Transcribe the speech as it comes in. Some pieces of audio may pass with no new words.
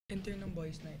Intern ng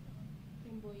boys night.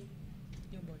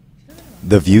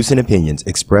 The views and opinions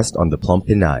expressed on the Plump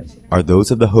Pinay are those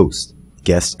of the host,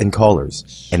 guests, and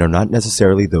callers, and are not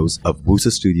necessarily those of Wusa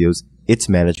Studios, its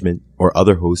management, or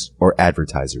other hosts or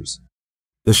advertisers.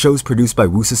 The shows produced by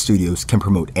Wusa Studios can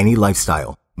promote any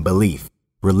lifestyle, belief,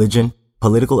 religion,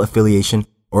 political affiliation,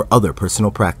 or other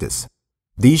personal practice.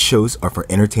 These shows are for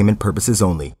entertainment purposes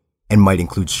only and might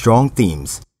include strong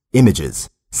themes, images,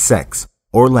 sex,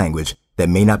 or language that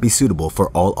may not be suitable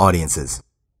for all audiences.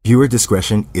 Viewer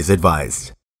discretion is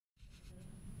advised.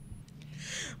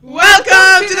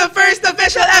 Welcome to the first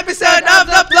official episode of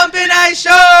the Plump Pinay Show!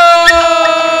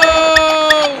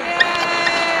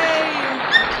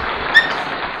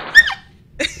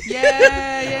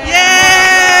 Yay! Yay!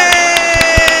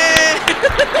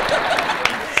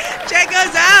 Check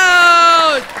us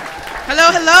out!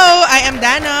 Hello, I am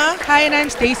Danah. Hi, and I'm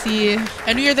Stacy.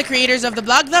 And we are the creators of the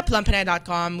blog,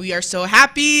 theplumpinay.com. We are so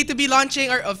happy to be launching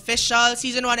our official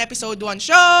Season 1, Episode 1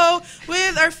 show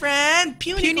with our friend,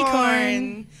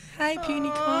 Punicorn. Hi,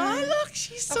 Punicorn. Look,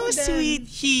 she's so sweet.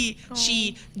 She,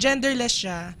 genderless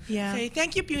siya. Yeah. Okay,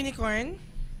 thank you, Punicorn,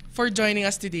 for joining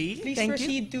us today. Please thank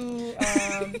proceed to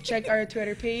check our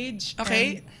Twitter page.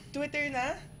 Okay, Twitter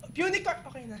na. Punicorn,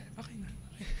 okay na.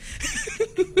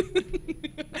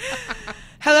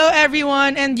 Hello,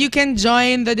 everyone, and you can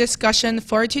join the discussion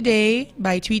for today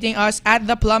by tweeting us at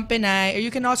the Plump Pinay, or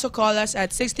you can also call us at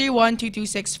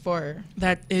 631-2264.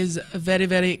 That is very,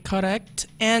 very correct.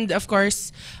 And of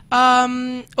course,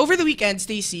 over the weekend,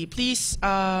 Stacy, please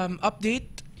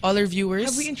update all our viewers.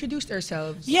 Have we introduced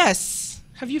ourselves? Yes.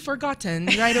 Have you forgotten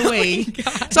right away?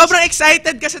 Sobrang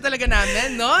excited kasi talaga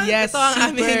namin, no? Yes, ito ang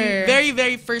super. aming very,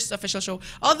 very first official show.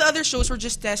 All the other shows were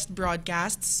just test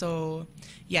broadcasts, so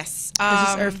yes. This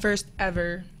is our first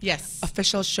ever Yes.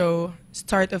 official show,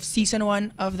 start of Season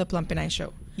 1 of the Plump Pinay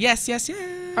Show. Yes.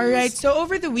 All right, so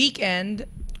over the weekend,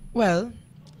 well,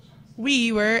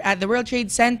 we were at the World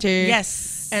Trade Center.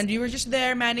 Yes. And we were just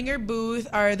there manning our booth,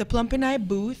 the Plump Pinay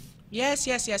booth. Yes.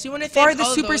 We want to For thank the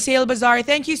all Super those. Sale Bazaar.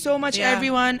 Thank you so much, Yeah.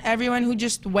 everyone who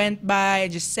just went by,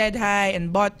 just said hi,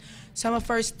 and bought some of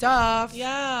our stuff.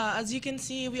 Yeah, as you can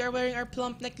see, we are wearing our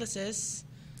plump necklaces.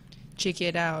 Check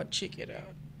it out.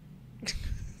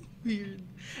 Weird.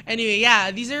 Anyway,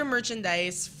 yeah, these are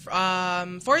merchandise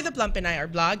for the Plump Pinay, our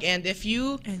blog. And if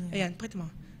you... Ayan, pwede mo.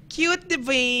 Cute,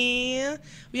 diba?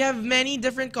 We have many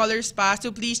different colors pa,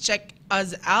 so please check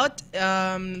us out.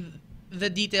 The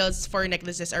details for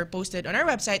necklaces are posted on our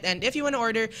website. And if you want to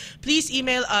order, please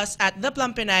email us at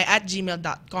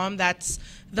theplumpinay@gmail.com. That's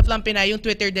theplumpinay, yung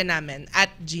Twitter din namin,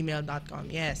 @gmail.com.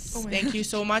 Yes. Thank you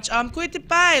so much. Kuya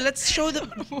Tipay, let's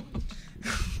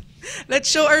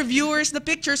show our viewers the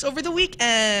pictures over the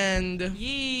weekend.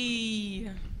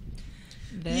 Yay!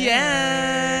 There.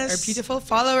 Yes. Our beautiful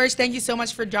followers, thank you so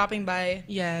much for dropping by.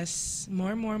 Yes.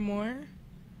 More.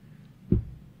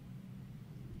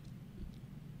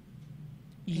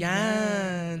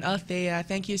 Yan. Althea,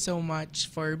 thank you so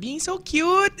much for being so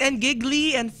cute and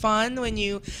giggly and fun when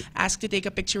you ask to take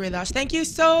a picture with us. Thank you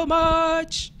so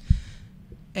much.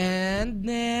 And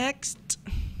next.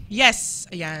 Yes.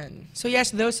 Ayan. So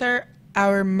yes, those are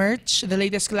our merch, the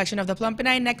latest collection of the Plump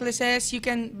Pinay necklaces. You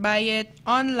can buy it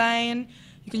online.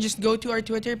 You can just go to our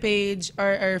Twitter page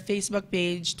or our Facebook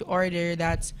page to order.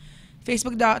 That's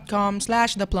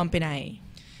facebook.com/theplumpinay.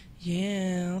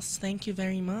 Yes, thank you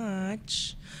very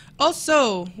much.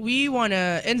 Also, we want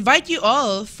to invite you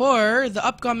all for the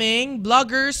upcoming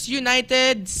Bloggers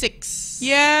United 6.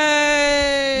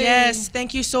 Yay! Yes,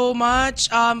 thank you so much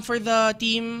for the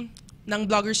team ng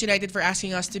Bloggers United for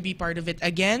asking us to be part of it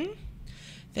again.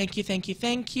 Thank you.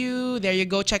 There you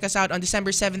go. Check us out on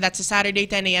December 7th. That's a Saturday,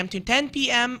 10 a.m. to 10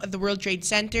 p.m. at the World Trade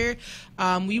Center.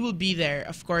 We will be there.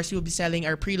 Of course, we will be selling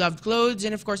our pre-loved clothes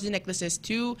and, of course, the necklaces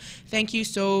too. Thank you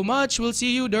so much. We'll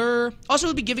see you there. Also,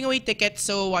 we'll be giving away tickets,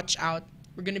 so watch out.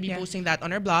 We're going to be posting that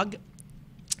on our blog.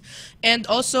 And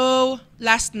also,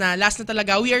 last na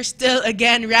talaga, we are still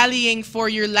again rallying for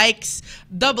your likes.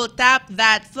 Double tap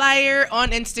that flyer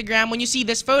on Instagram when you see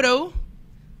this photo.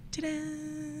 Ta-da!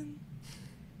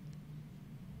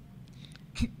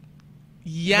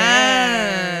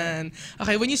 Yan.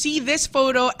 Okay, when you see this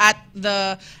photo at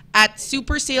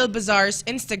Super Sale Bazaar's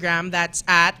Instagram, that's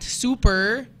at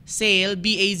Super Sale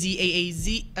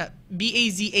BAZAR.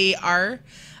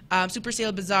 Super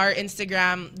Sale Bazaar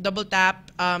Instagram, double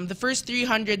tap. The first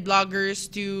 300 bloggers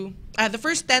to the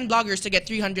first 10 bloggers to get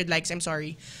 300 likes,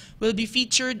 will be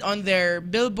featured on their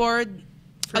billboard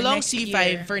along C5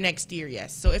 year. for next year,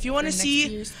 yes. So if you want to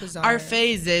see our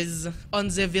faces on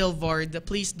the billboard,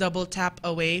 please double tap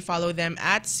away. Follow them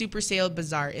at Super Sale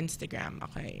Bazaar Instagram.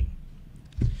 Okay.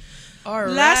 All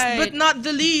Last right. but not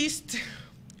the least,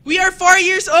 we are 4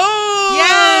 years old!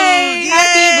 Yay!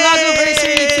 Happy Yay!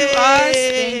 vlogiversary to us.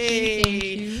 Thank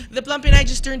you. The Plump Pinay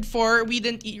just turned 4. We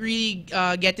didn't really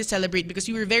get to celebrate because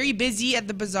we were very busy at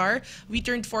the bazaar. We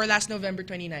turned 4 last November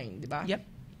 29, diba? Yep.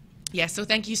 Yeah, so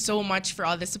thank you so much for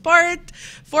all the support.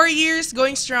 4 years,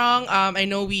 going strong. I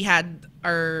know we had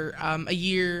our a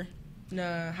year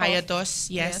na hiatus,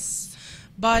 yes.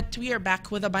 But we are back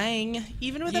with a bang,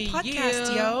 even with a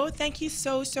podcast, yo. Thank you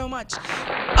so much.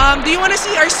 Do you want to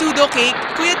see our pseudo cake?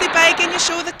 Kuya Tipay, can you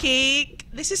show the cake?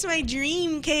 This is my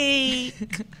dream cake.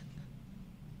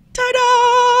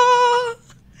 Ta-da!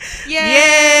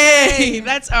 Yay!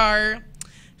 That's our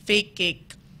fake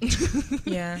cake.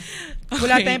 Yeah.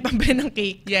 Wala tayong pambili ng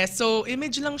cake. Yes, so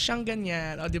image lang siyang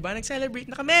ganyan. O, diba?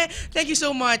 Nag-celebrate na kami. Thank you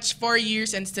so much. 4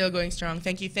 years and still going strong.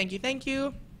 Thank you.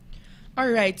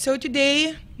 Alright, so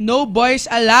today, no boys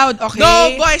allowed, okay?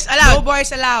 No boys allowed. No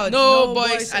boys allowed. No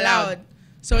boys allowed.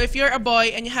 So if you're a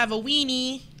boy and you have a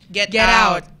weenie, get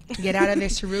out. Get out of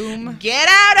this room.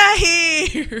 Get out of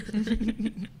here.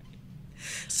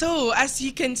 So as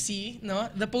you can see, no,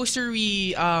 the poster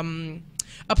we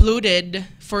uploaded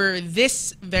for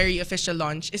this very official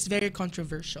launch is very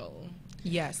controversial.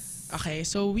 Yes. Okay,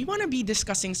 so we want to be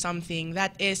discussing something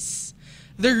that is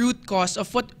the root cause of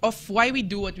why we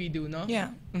do what we do, no? Yeah.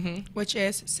 Mm-hmm. Which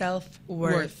is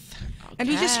self-worth. Okay. And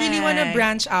we just really want to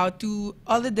branch out to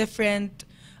all the different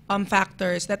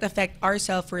factors that affect our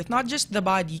self-worth, not just the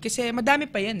body, kasi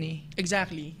madami pa yan eh.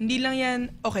 Exactly. Hindi lang yan,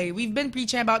 okay, we've been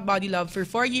preaching about body love for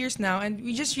 4 years now, and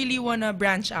we just really want to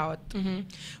branch out. Mm-hmm.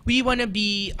 We want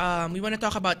to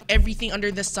talk about everything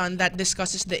under the sun that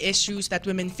discusses the issues that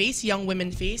women face, young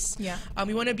women face. Yeah.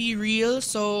 We want to be real,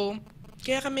 so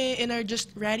kaya kami in our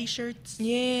just ratty shirts.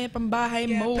 Yeah, pambahay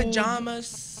mode.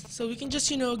 Pajamas. So we can just,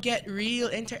 get real,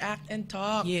 interact, and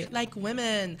talk like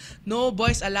women. No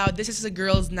boys allowed. This is a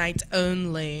girls' night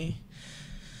only.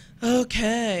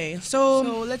 Okay. So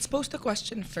let's post a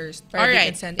question first. All They right.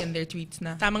 can send in their tweets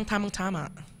na.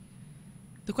 Tama.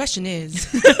 The question is...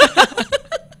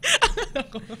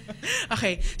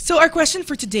 Okay. So our question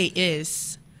for today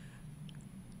is,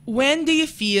 when do you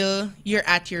feel you're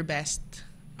at your best?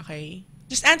 Okay.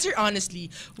 Just answer honestly.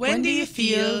 When do you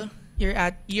feel you're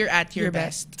at your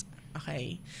best?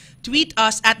 Okay. Tweet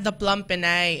us at the Plump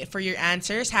Pinay for your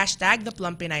answers. Hashtag the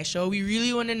Plump Pinay Show. We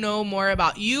really want to know more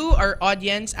about you, our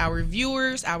audience, our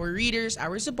viewers, our readers,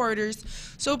 our supporters.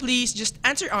 So please just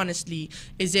answer honestly.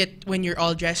 Is it when you're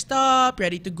all dressed up,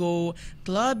 ready to go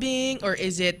clubbing, or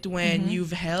is it when you've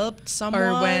helped someone?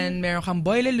 Or when meron kang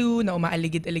boy lalo na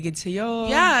umaaligid-aligid sa'yo?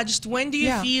 Yeah, just when do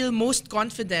you feel most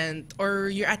confident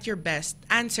or you're at your best?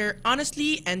 Answer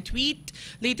honestly and tweet.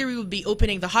 Later we will be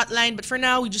opening the hotline, but for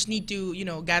now we just need to,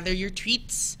 gather your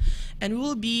tweets and we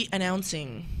will be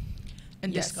announcing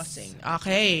and discussing.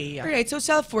 Okay. All right, so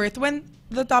self-worth, when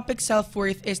the topic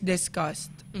self-worth is discussed,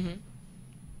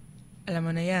 alam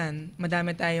mo na yan,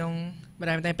 marami tayong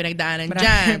pinagdaanan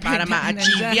dyan para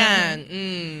ma-achieve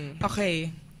yan.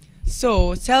 Okay.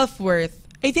 So, self-worth.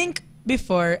 I think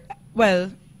before,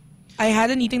 I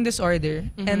had an eating disorder.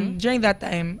 And during that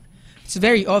time, it's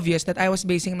very obvious that I was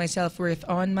basing my self-worth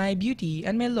on my beauty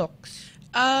and my looks.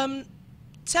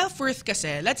 Self-worth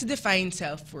kasi, let's define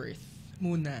self-worth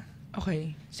muna.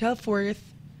 Okay. Self-worth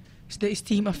is the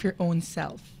esteem of your own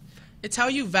self. It's how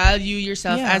you value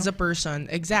yourself as a person.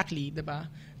 Exactly, diba?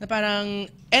 Na parang,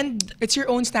 and it's your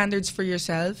own standards for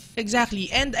yourself. Exactly.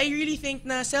 And I really think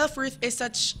na self-worth is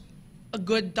such a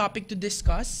good topic to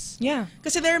discuss. Yeah.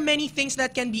 Kasi there are many things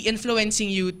that can be influencing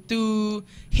you to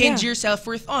hinge your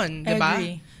self-worth on, diba? I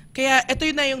agree. Kaya ito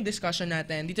yun na yung discussion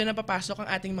natin. Dito na papasok ang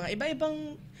ating mga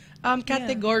iba-ibang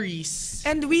categories.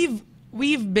 And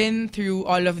we've been through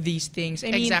all of these things. I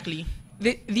mean, exactly.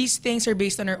 These things are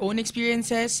based on our own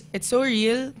experiences. It's so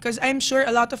real because I'm sure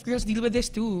a lot of girls deal with this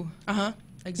too.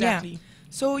 Exactly. Yeah.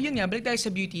 So yun nga, balik tayo sa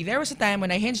beauty. There was a time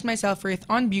when I hinged my self-worth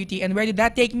on beauty, and where did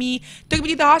that take me? Took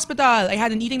me to the hospital. I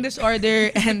had an eating disorder,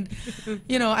 and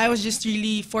I was just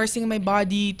really forcing my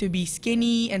body to be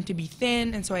skinny and to be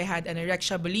thin, and so I had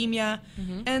anorexia, bulimia,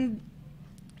 and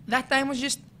that time was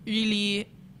just really,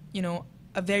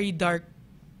 a very dark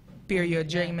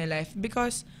period during my life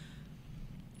because,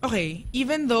 okay,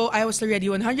 even though I was already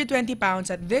 120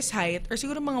 pounds at this height, or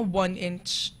siguro mga 1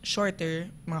 inch shorter,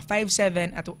 mga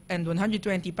 5'7" and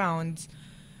 120 pounds,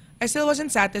 I still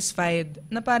wasn't satisfied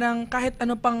na parang kahit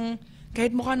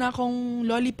mukha na akong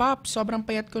lollipop, sobrang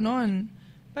payat ko noon.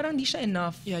 Parang di siya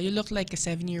enough. Yeah, you look like a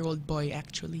 7-year-old boy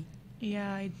actually.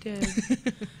 Yeah, I did.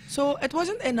 So, it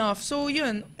wasn't enough. So,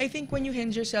 yun, I think when you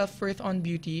hinge your self-worth on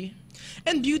beauty,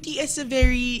 and beauty is a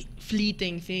very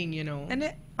fleeting thing,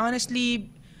 And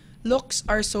honestly, looks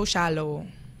are so shallow.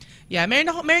 Yeah, meron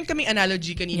kaming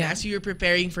analogy kanina Yeah. as we were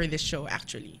preparing for this show,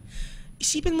 actually.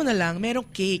 Isipin mo na lang, merong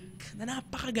cake na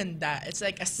napakaganda. It's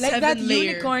like a Like that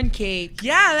 7-layer. unicorn cake.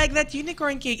 Yeah, like that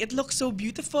unicorn cake. It looks so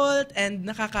beautiful and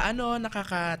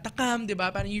nakakatakam, di ba?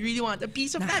 Parang you really want a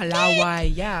piece of that cake. Nakakalaway,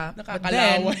 yeah.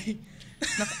 Nakakalaway.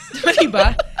 Diba?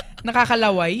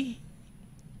 Nakakalaway.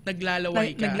 Naglalaway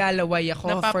ka. Naglalaway ako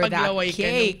for that Napapaglaway ka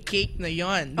ng cake. cake na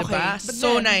yon, di Okay, ba? but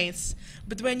So then- nice.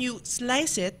 But when you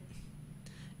slice it,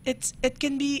 it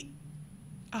can be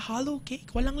a hollow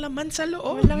cake. Walang laman sa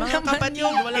loob. Walang Mga laman kapatid,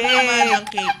 yung walang cake. laman ng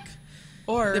cake.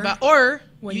 Or, Diba? Or,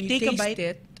 when you take a taste bite,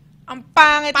 it, ang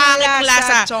pangit pangit ng ng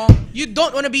lasa, lasa. chong. You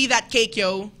don't want to be that cake,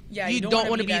 yo. Yeah, you don't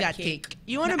want to be that cake.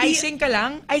 You want to Na be... icing ka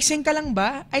lang? Icing ka lang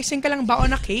ba? Icing ka lang ba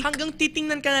on a cake? Hanggang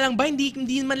titingnan ka na lang ba, hindi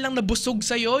man lang nabusog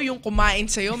sa'yo yung kumain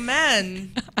sa'yo,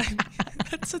 man.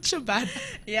 That's such a bad...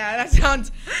 Yeah, that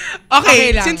sounds...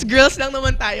 Okay, Okay lang. since girls lang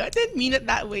naman tayo, I didn't mean it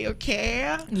that way, okay?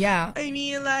 Yeah. I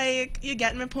mean, like, you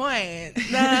get my point.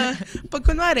 Na, pag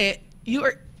kunwari,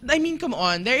 I mean, come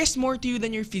on, there is more to you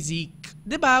than your physique.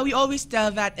 Diba? We always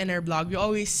tell that in our blog. We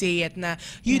always say it na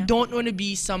you Yeah. don't want to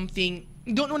be something,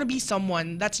 you don't want to be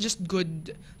someone that's just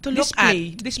good to look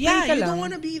Display. at. Display yeah, ka you lang. don't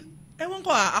want to be, ewan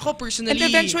ko ako personally. And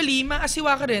eventually,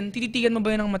 maasiwa ka rin. Tititigan mo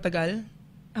ba yun ng matagal?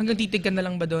 Hanggang titig ka na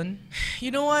lang ba doon? You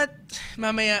know what?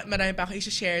 Mamaya, marami pa ako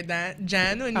i-share na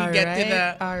dyan when we get to the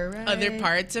Alright. other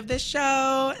parts of this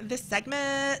show, this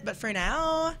segment. But for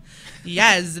now,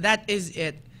 yes, that is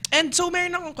it. And so,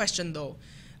 meron akong question though.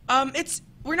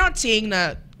 We're not saying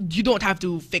that you don't have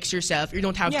to fix yourself, you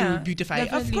don't have to Yeah, beautify. Of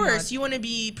definitely course, not. you want to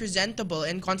be presentable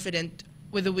and confident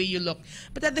with the way you look.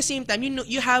 But at the same time,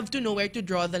 you have to know where to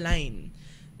draw the line.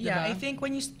 Yeah, Diba? I think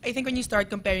when you start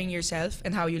comparing yourself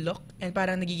and how you look, and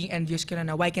parang nagiging envious ka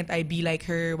na, why can't I be like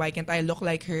her? Why can't I look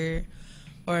like her?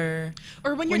 Or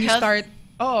Or when your you health start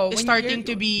is starting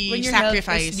to be when your health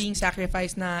sacrificed. is being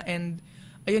sacrificed na, and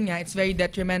ayun nga, it's very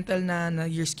detrimental na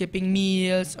you're skipping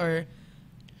meals or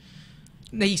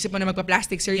naisip mo na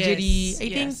magpa-plastic surgery. Yes, I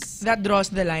think yes. that draws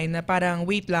the line na parang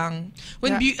wait lang.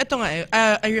 When Na- ito nga,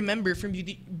 I remember from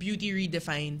Beauty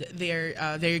Redefined, they're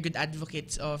very good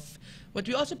advocates of what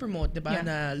we also promote, diba? Yeah.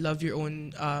 Na love your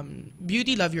own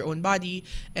beauty, love your own body,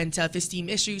 and self-esteem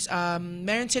issues.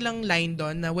 Meron silang line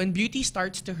doon na when beauty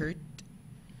starts to hurt,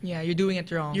 yeah, you're doing it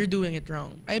wrong. you're doing it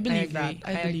wrong. I believe that. agree.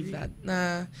 I believe agree. that.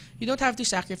 Na you don't have to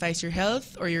sacrifice your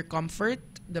health or your comfort,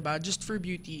 diba? Just for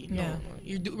beauty. Yeah.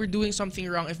 No. We're doing something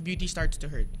wrong if beauty starts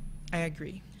to hurt. I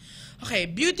agree. Okay,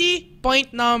 beauty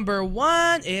point number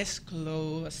 1 is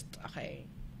closed. Okay.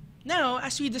 Now,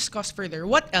 as we discuss further,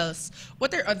 what else? What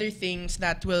are other things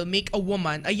that will make a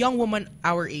young woman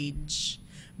our age,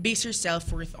 base her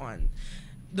self-worth on?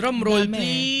 Drum roll, Dami.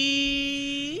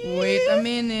 please. Wait a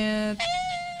minute.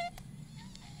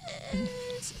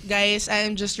 Guys, I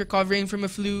am just recovering from a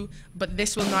flu, but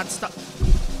this will not stop.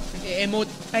 Okay, emote.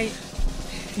 Ay,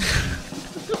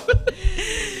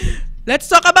 Let's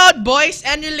talk about boys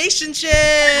and relationships.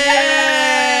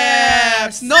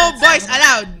 Yes! No boys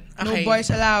allowed. no Okay. boys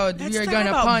allowed. Let's We are talk gonna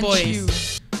about punch boys. you.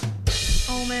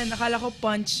 Oh man, nakala ko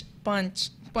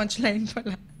punchline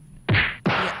pala.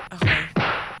 Yeah, okay.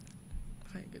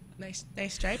 Okay, good.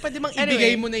 Nice try. Pwede bang Anyway,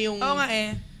 ibigay mo na yung Oo nga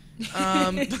eh.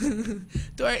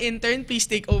 to our intern, please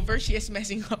take over. She is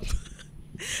messing up.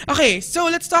 Okay, so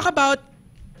let's talk about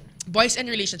boys and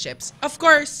relationships. Of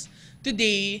course,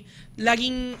 today,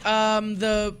 laging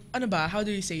how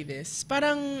do you say this?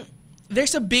 Parang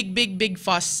there's a big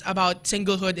fuss about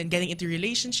singlehood and getting into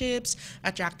relationships,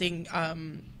 attracting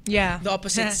Yeah. the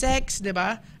opposite sex,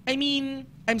 diba? I mean,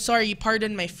 I'm sorry,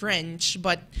 pardon my French,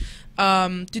 but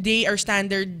today our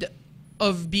standard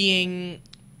of being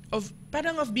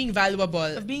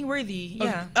valuable, Of being worthy. of-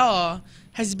 Yeah.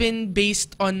 has been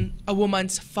based on a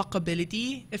woman's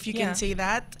fuckability, if you can Yeah. say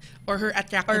that, or her Or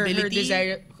attractability, her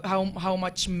desire, how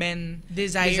much men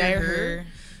desire her.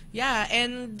 Yeah,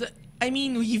 and I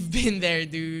mean, we've been there,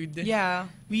 dude. Yeah.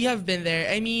 We have been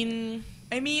there. I mean,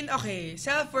 Okay,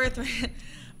 self-worth,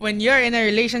 when you're in a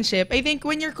relationship, I think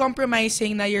when you're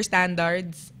compromising na your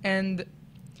standards and,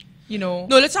 no,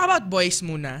 let's talk about boys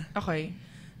muna. okay.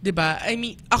 Diba? I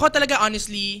mean, ako talaga,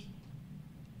 honestly,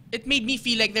 it made me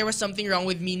feel like there was something wrong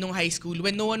with me nung high school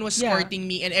when no one was Yeah. courting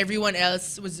me and everyone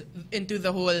else was into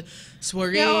the whole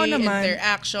soiree, Yeah, oo naman.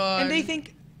 interaction. And I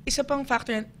think, isa pang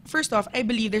factor, first off, I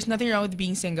believe there's nothing wrong with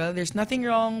being single. There's nothing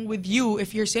wrong with you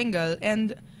if you're single.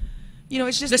 And,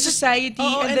 it's just the society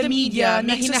Oo, and the media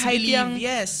na makes us hinahype believe, yung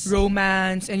yes.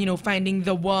 romance and, finding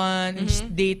the one and just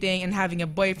dating and having a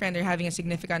boyfriend or having a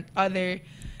significant other.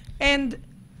 And,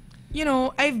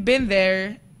 I've been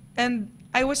there and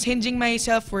I was hinging my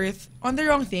self-worth on the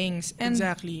wrong things. And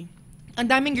Exactly. ang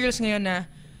daming girls ngayon na,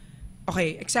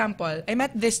 okay, example, I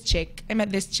met this chick,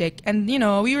 and you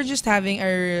know, we were just having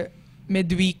our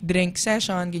midweek drink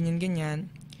session, ganyan.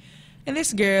 And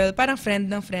this girl, parang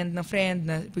friend ng friend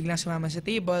na biglang sumama sa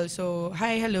table. So,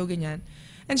 hi, hello, ganyan.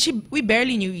 And we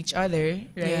barely knew each other,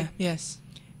 right? Yeah. Yes.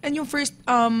 And yung first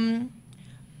conversation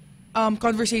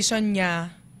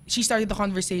niya, she started the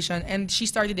conversation, and she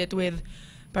started it with,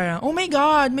 parang, oh my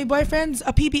God, my boyfriend's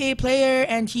a PBA player,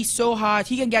 and he's so hot,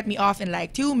 he can get me off in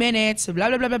like 2 minutes, blah,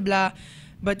 blah, blah, blah, blah.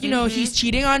 But, you know, he's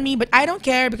cheating on me, but I don't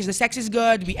care because the sex is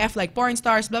good, we F like porn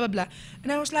stars, blah, blah, blah.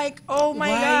 And I was like, oh my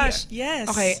gosh. Yes.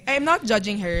 Okay, I'm not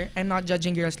judging her. I'm not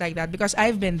judging girls like that because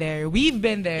I've been there. We've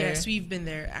been there. Yes, we've been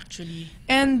there, actually.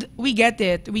 And we get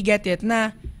it.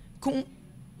 Na kung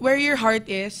where your heart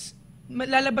is,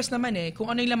 lalabas naman kung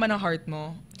ano yung laman ng heart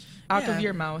mo out of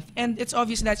your mouth. And it's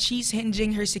obvious that she's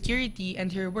hinging her security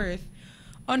and her worth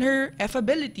on her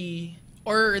F-ability.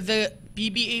 Or the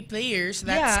PBA players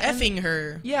that's effing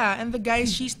her. Yeah, and the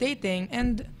guys she's dating.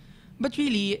 But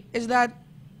really, is that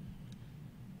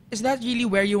really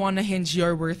where you wanna hinge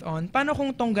your worth on? Paano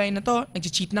kung tong guy na to,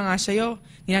 nag-cheat na nga sa'yo,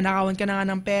 ninanakawan ka na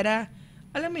nga ng pera?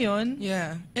 Alam mo yun?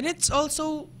 Yeah. And it's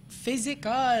also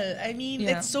physical. I mean,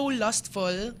 it's so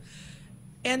lustful.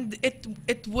 And it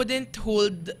wouldn't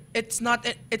hold, it's not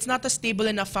a stable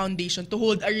enough foundation to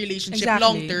hold a relationship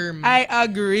long term. I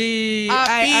agree.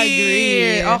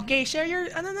 Okay, share your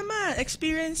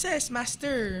experiences,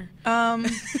 master.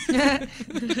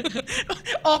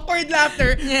 Awkward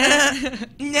laughter.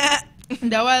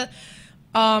 Well,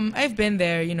 I've been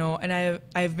there, you know, and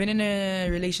I've been in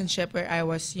a relationship where I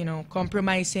was, you know,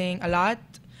 compromising a lot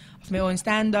of my own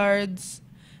standards.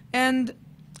 And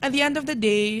at the end of the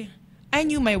day, I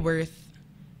knew my worth.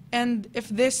 And if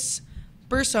this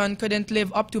person couldn't live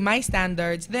up to my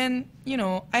standards, then, you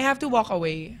know, I have to walk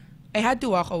away. I had to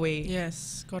walk away.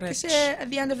 Yes, correct. Kasi at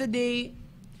the end of the day,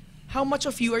 how much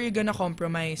of you are you gonna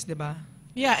compromise, diba?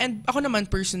 Yeah, and ako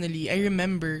naman personally, I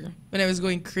remember when I was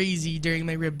going crazy during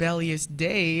my rebellious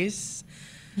days,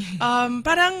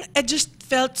 parang it just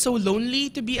felt so lonely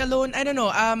to be alone. I don't know,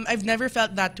 I've never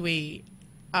felt that way.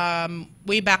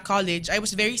 Way back college, I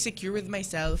was very secure with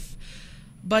myself.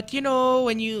 But, you know,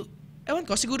 when you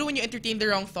entertain the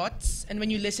wrong thoughts and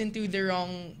when you listen to the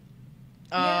wrong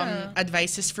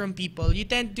advices from people, you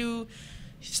tend to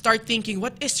start thinking,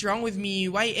 what is wrong with me?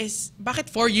 Bakit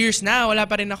 4 years na wala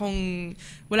pa rin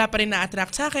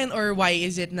na-attract sa akin? Or why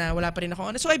is it na wala pa rin akong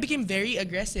ano? So I became very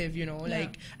aggressive, you know,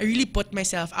 like I really put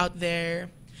myself out there.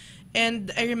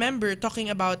 And I remember talking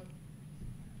about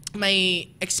my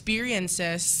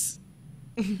experiences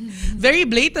very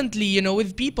blatantly, you know,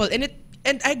 with people,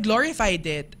 and I glorified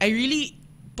it. I really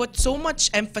put so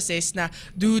much emphasis na,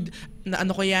 dude, na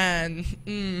ano ko yan.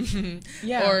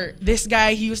 Or this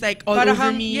guy, he was like all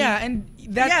over me. Yeah, and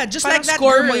that, just like that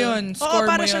score girl. mo yun. Score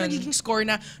parang mo siya yun. nagiging score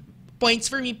na points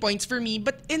for me.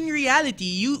 But in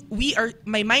reality,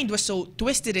 my mind was so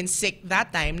twisted and sick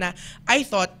that time na I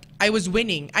thought I was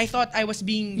winning. I thought I was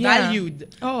being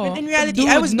valued. Oh, but in reality, dude,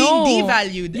 I was being no.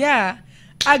 devalued. Yeah.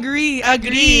 Agree.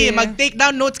 Mag-take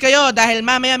down notes kayo dahil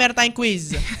mamaya meron tayong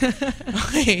quiz.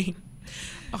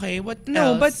 Okay, what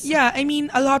else? But yeah, I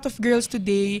mean, a lot of girls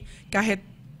today, kahit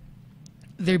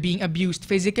they're being abused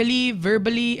physically,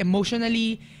 verbally,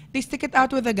 emotionally, they stick it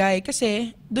out with a guy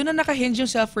kasi doon na nakahinge yung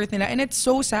self-worth nila, and it's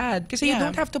so sad kasi you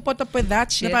don't have to put up with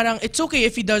that shit. Na parang, it's okay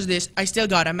if he does this, I still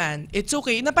got a man. It's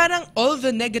okay. Na parang all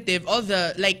the negative, all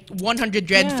the like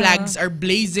 100 red flags are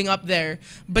blazing up there.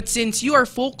 But since you are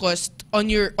focused on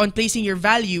placing your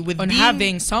value with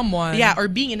having someone. Yeah, or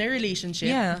being in a relationship.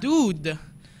 Yeah. Dude.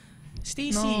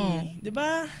 Stacy, no.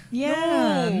 diba?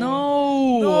 Yeah.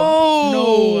 No.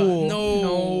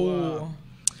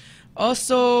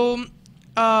 Also,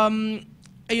 ayun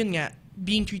nga,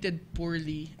 being treated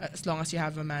poorly as long as you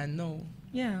have a man, no.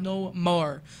 Yeah. No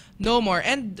more.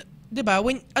 And,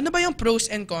 diba, ano ba yung pros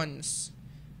and cons?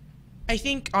 I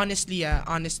think, honestly,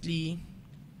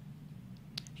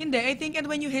 hindi, I think, and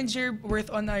when you hinge your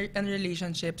worth on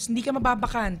relationships, hindi ka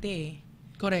mababakante.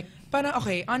 Correct. Parang,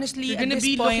 okay, honestly, you're gonna at this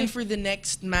be point, looking for the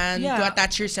next man to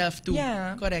attach yourself to.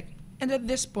 Yeah. Correct. And at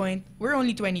this point, we're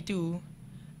only 22.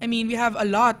 I mean, we have a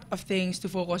lot of things to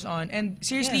focus on. And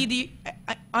seriously,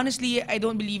 honestly, I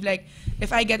don't believe, like,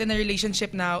 if I get in a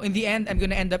relationship now, in the end, I'm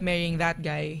gonna end up marrying that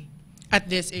guy. At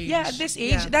this age. Yeah, at this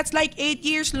age. Yeah. That's like 8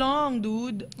 years long,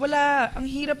 dude. Wala. Ang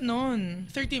hirap nun.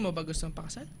 30 mo ba gusto mong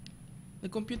pakasal?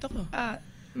 Nag-compute ako.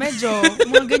 Medyo.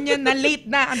 Mga ganyan na late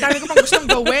na. Ang dami ko pang gustong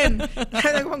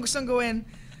gawin.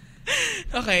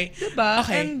 Okay. Diba?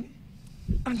 Okay. And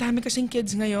ang dami kasing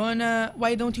kids ngayon na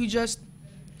why don't you just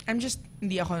I'm just,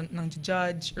 hindi ako nang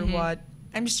judge or what.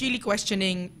 I'm just really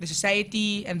questioning the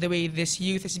society and the way this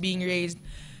youth is being raised.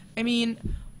 I mean,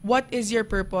 what is your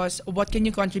purpose? What can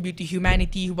you contribute to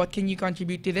humanity? What can you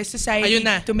contribute to this society Ayun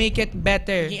na. to make it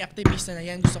better? Naging activista na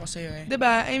yan. Gusto ko sa'yo eh.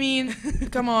 Diba? I mean,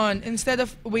 come on. Instead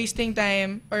of wasting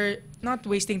time, or not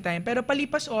wasting time, pero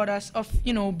palipas oras of,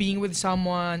 you know, being with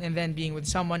someone and then being with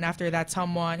someone after that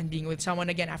someone and being with someone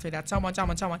again after that someone.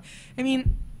 I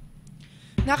mean,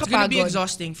 nakapagod. It's gonna be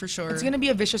exhausting for sure. It's gonna be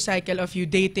a vicious cycle of you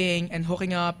dating and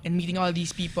hooking up and meeting all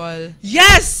these people.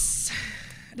 Yes!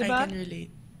 Diba? I can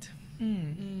relate.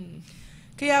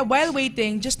 Kaya while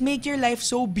waiting, just make your life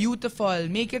so beautiful.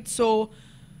 Make it so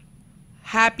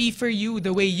happy for you,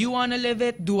 the way you want to live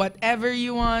it. Do whatever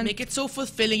you want. Make it so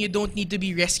fulfilling you don't need to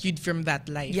be rescued from that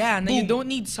life. Yeah, na you Boom. don't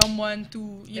need someone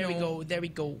to, There we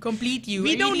go. complete you.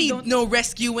 We I don't really need no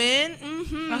rescuing.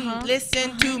 Uh-huh.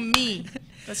 Listen to me.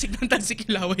 Tansik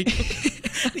yung laway ko.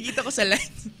 Nakita ko sa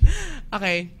lines.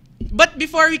 Okay. But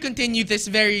before we continue this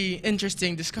very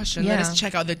interesting discussion, let Yeah. us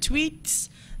check out the tweets.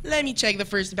 Let me check the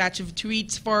first batch of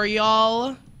tweets for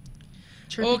y'all.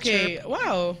 Chirpy Okay. chirp.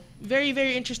 Wow. Very,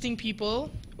 very interesting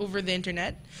people over the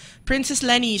internet. Princess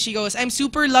Lenny, she goes, I'm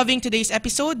super loving today's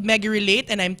episode. Mega relate,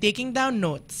 and I'm taking down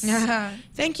notes.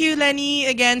 Thank you, Lenny,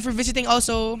 again, for visiting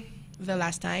also the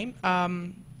last time.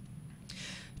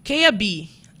 Kaya B,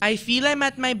 I feel I'm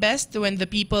at my best when the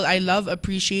people I love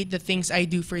appreciate the things I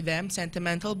do for them.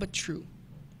 Sentimental but true.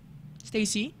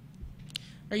 Stacy,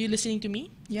 are you listening to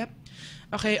me? Yep.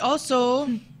 Okay, also,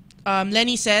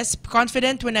 Lenny says,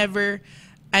 confident whenever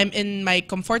I'm in my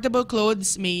comfortable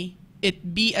clothes, may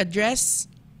it be a dress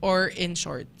or in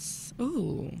shorts.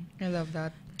 Ooh. I love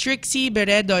that. Trixie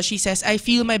Beredo, she says, I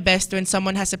feel my best when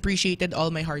someone has appreciated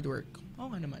all my hard work. Oh,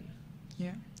 nga naman.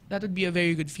 Yeah. That would be a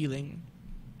very good feeling.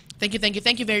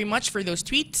 Thank you very much for those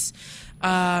tweets.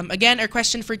 Again, our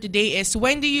question for today is,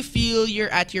 when do you feel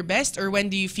you're at your best, or when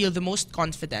do you feel the most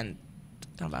confident?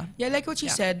 Tama? Yeah, like what she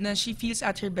Yeah. said, na she feels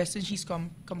at her best and she's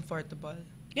comfortable.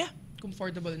 Yeah,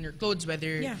 comfortable in your clothes,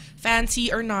 whether Yeah.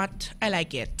 fancy or not. I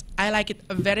like it. I like it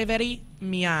very, very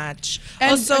much.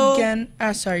 And Also, again,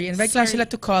 invite lang Sorry. sila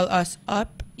to call us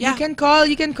up. Yeah. You can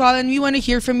call, and we want to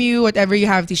hear from you, whatever you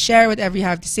have to share, whatever you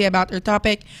have to say about our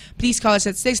topic. Please call us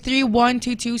at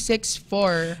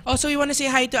 631-2264. also, we want to say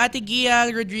hi to Ate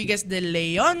Gia Rodriguez de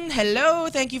Leon. Hello,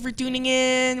 thank you for tuning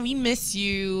in. We miss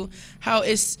you. How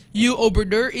is you over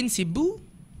there in Cebu?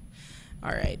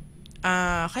 All right.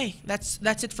 Okay, that's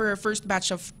it for our first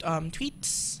batch of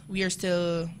tweets. We are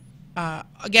still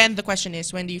again, the question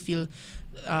is, when do you feel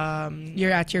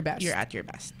You're at your best. you're at your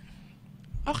best?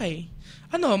 Okay.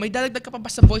 Ano, may dalagdag ka pa ba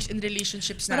sa boys and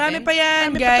relationships natin? Marami pa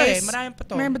yan, Marami guys. Marami pa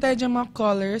to. Meron ba tayo dyan mga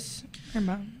callers? Meron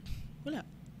ba? Wala.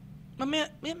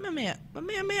 Mamaya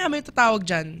may tatawag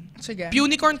dyan. Sige.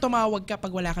 Unicorn, tumawag ka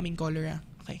pag wala kaming caller, ah.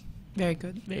 Okay. Very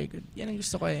good. Very good. Yan ang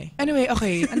gusto ko eh. Anyway,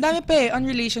 okay. Ang dami pa on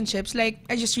relationships. Like,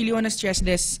 I just really want to stress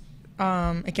this.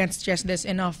 I can't stress this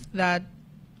enough that,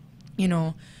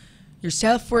 your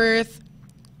self-worth.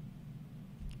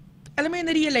 Alam mo yung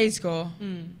na-realize ko,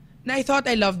 na I thought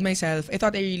I loved myself. I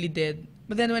thought I really did.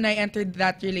 But then when I entered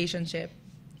that relationship,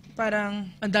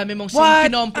 parang, Ang dami mong What?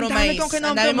 kinompromise. Ang dami kong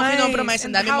Ang dami mong kinompromise. kinompromise. Ang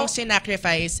And dami how- mong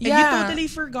sinacrifice. And you Yeah. totally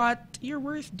forgot your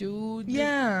worth, dude.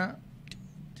 yeah.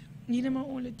 Hindi naman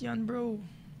ulit yan, bro.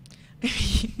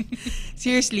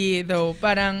 Seriously, though,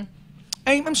 parang,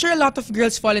 I'm sure a lot of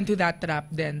girls fall into that trap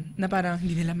then. Na parang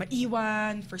hindi nila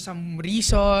maiwan for some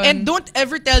reason. And don't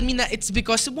ever tell me na it's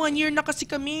because 1 year na kasi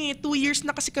kami, 2 years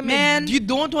na kasi kami. Man. You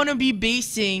don't want to be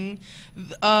basing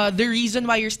the reason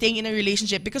why you're staying in a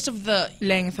relationship because of the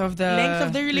length of the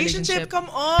relationship. Come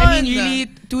on. I mean, really,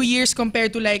 2 years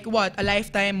compared to like, what, a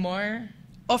lifetime more?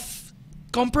 Of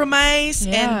compromise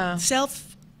Yeah. and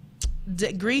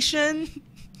self-degradation.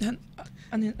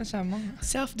 Ano yun? Asama?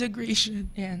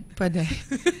 Self-degradation. Yan, pwede.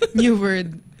 New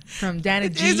word from Danah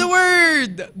It G. is a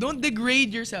word. Don't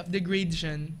degrade yourself.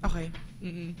 Degradation. Okay.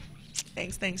 Mm-mm.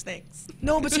 Thanks.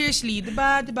 No, but seriously,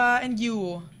 diba? And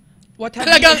you? What have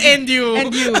Talagang you... end you.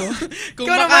 And you.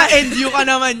 Kung Ikaw baka naman. end you ka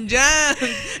naman dyan.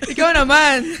 Ikaw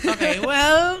naman. Okay,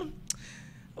 well,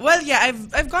 yeah,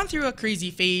 I've gone through a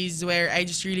crazy phase where I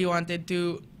just really wanted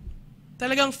to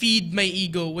talagang feed my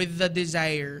ego with the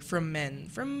desire from men,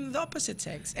 from the opposite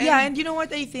sex. Yeah, and you know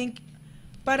what I think?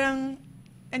 Parang,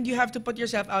 and you have to put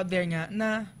yourself out there nga,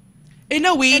 na, in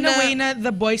a way na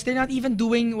the boys, they're not even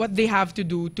doing what they have to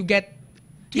do to get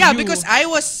to yeah, you. because I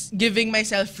was giving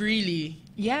myself freely.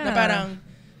 Yeah. Na parang,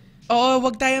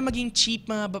 wag tayo maging cheap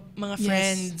mga Yes.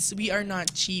 friends. We are not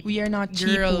cheap. We are not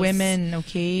cheap girls. women,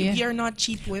 okay? We are not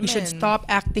cheap women. We should stop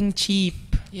acting cheap.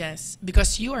 Yes,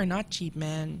 because you are not cheap,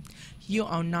 man. You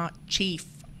are not cheap.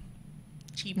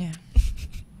 Cheap. Yeah.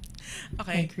 I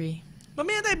Okay. agree.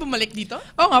 Mamaya tayo bumalik dito.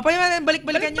 Oo nga, pwede natin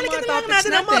balik-balikan yung Balikan mga na lang topics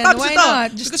natin ang mga natin. topics Why ito. not?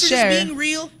 Just Because share. we're just being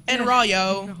real and Yeah. raw, yo.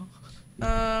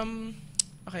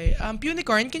 Okay.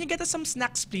 Unicorn, can you get us some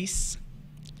snacks, please?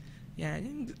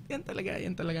 Yan talaga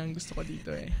ang gusto ko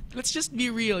dito eh. Let's just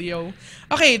be real, yo.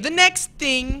 Okay, the next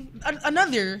thing,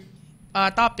 another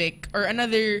topic or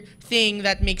another thing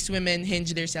that makes women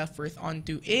hinge their self-worth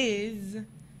onto is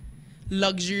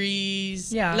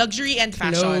luxuries. Yeah. Luxury and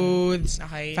fashion. Clothes,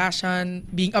 Okay. fashion,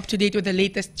 being up to date with the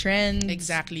latest trends.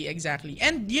 Exactly.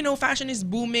 And fashion is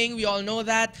booming. We all know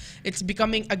that. It's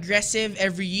becoming aggressive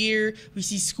every year. We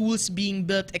see schools being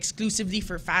built exclusively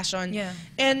for fashion. Yeah.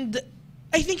 And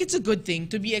I think it's a good thing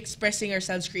to be expressing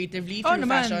ourselves creatively through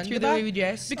fashion. Through the diba? way we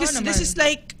dress. Because this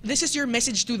is your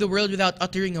message to the world without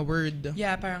uttering a word.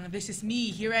 Yeah, parang, this is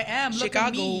me. Here I am. Look Chicago.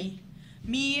 at me.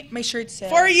 Me, my shirt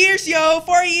says. 4 years, yo!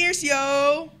 4 years,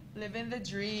 yo! Living the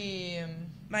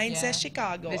dream. Mine Yeah. says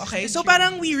Chicago. This is Okay, the so dream.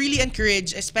 parang we really encourage,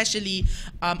 especially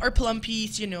our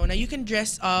plumpies, na you can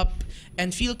dress up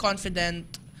and feel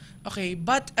confident. Okay,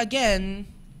 but again,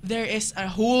 there is a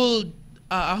whole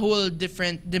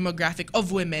different demographic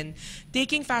of women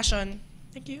taking fashion.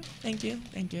 Thank you.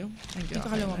 Dito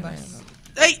ka lumabas.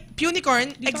 Ay,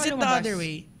 Unicorn, Dito ka exit the lumabas. other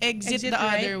way. Exit the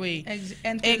right. other way.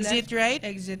 Enter Exit left. right.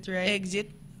 Exit right. Exit.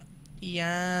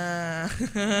 Yeah.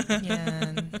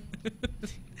 Yan.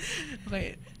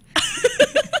 Okay.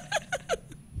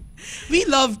 We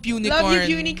love Unicorn. Love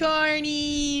you,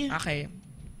 Unicorny. Okay.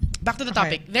 Back to the Okay.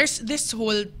 topic. There's this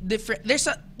whole different...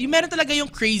 meron talaga yung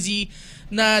crazy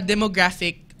na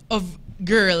demographic of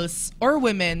girls or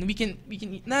women. We can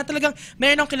na talagang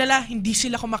meron akong kilala, hindi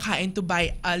sila kumakain to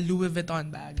buy a Louis Vuitton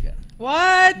bag.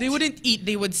 What? They wouldn't eat.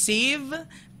 They would save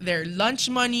their lunch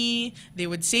money. They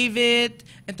would save it.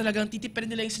 And talagang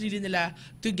titipirin nila yung sarili nila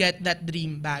to get that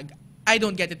dream bag. I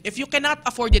don't get it. If you cannot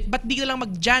afford it, ba't di ka lang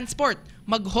mag-Jansport?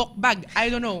 Mag-Hawk bag? I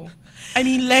don't know. I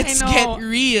mean, let's I know. get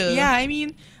real. Yeah, I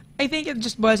mean, I think it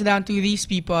just boils down to these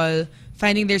people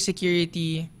finding their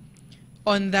security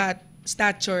on that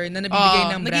stature na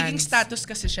nabibigay ng brands. Nagiging status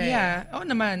kasi siya. Yeah. Oo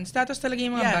naman. Status talaga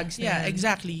yung mga bags na Yeah, yan.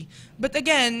 exactly. But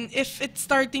again, if it's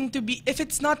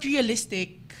not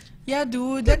realistic, Yeah,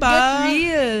 dude. Diba? Get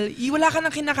real. Wala ka nang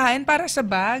kinakain para sa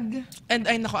bag. and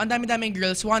ay nako, ang dami-daming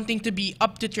girls wanting to be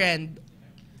up to trend,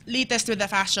 latest with the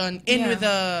fashion, in Yeah. with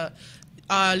the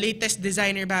latest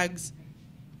designer bags.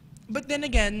 But then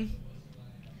again,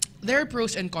 there are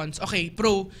pros and cons. Okay,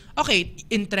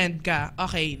 in trend ka.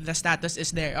 Okay, the status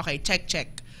is there. Okay,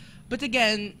 check. But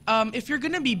again, if you're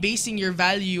gonna be basing your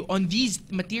value on these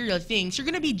material things, you're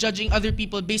gonna be judging other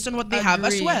people based on what they have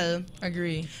as well.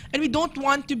 Agree. And you don't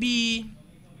want to be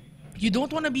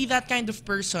that kind of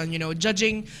person,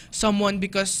 judging someone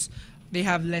because They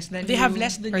have less than They you. have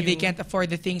less than or they you. can't afford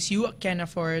the things you can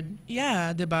afford.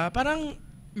 yeah, 'di ba? Parang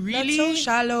really That's so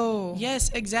shallow.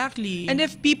 Yes, exactly. And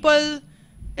if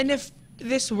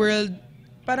this world,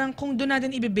 parang kung doon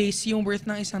natin i-base yung worth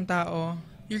ng isang tao,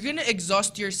 you're gonna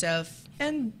exhaust yourself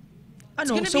and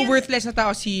gonna so be worthless na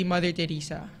tao si Mother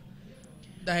Teresa.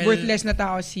 dahil Worthless na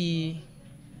tao si,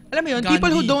 alam mo yun, Gandhi.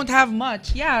 people who don't have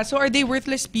much. Yeah, so are they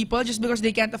worthless people just because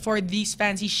they can't afford these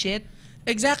fancy shit?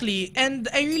 Exactly. And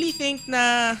I really think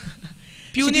na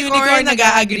Unicorn Unicorn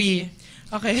nag-a-agree.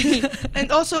 Okay. And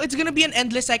also, it's gonna be an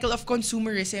endless cycle of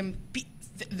consumerism.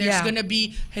 There's Yeah. gonna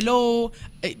be,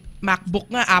 MacBook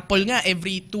nga, Apple nga,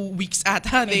 every 2 weeks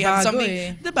ata, they May have bago something.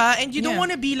 eh. Diba? And you don't Yeah.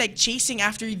 wanna be like chasing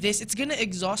after this. It's gonna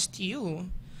exhaust you.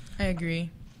 I agree.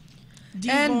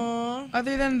 Diba? And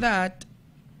other than that,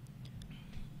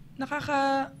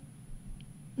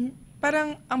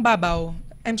 parang ang babaw.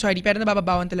 I'm sorry, pero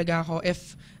nabababawan talaga ako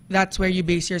if that's where you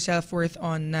base your self-worth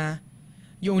on na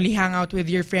you only hang out with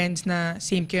your friends na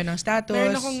same kayo ng status.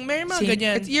 Meron mga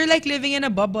ganyan. You're like living in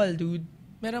a bubble, dude.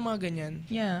 Meron mga ganyan.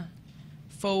 Yeah.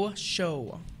 Faux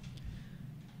show.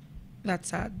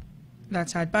 That's sad.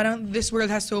 That's sad. Parang this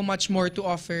world has so much more to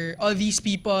offer. All these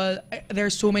people,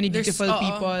 there's so many beautiful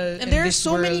people And in there are this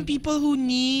so world. many people who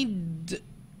need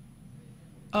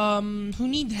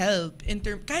help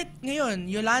kahit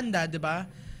ngayon, Yolanda, 'di ba?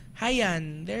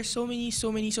 Hayan, there's so many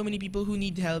people who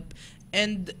need help,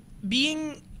 and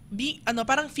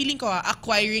parang feeling ko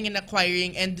acquiring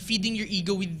and feeding your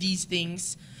ego with these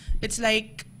things, it's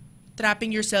like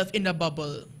trapping yourself in a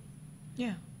bubble.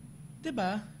 Yeah. 'Di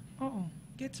ba? Oo.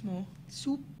 Gets mo?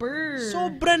 Super.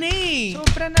 Sobra na eh.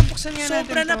 Sobra na. Buksan nga natin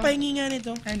Sobra na, to. pahingi nga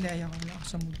nito. Ay, hindi. Ayoko na ako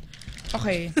sa mood.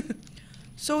 Okay.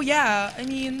 So, yeah. I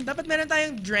mean, Dapat meron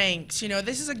tayong drinks.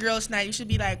 This is a girl's night. You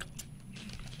should be like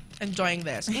enjoying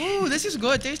this. Ooh, this is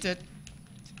good. Taste it.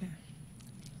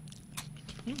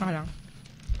 Okay lang.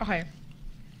 Okay.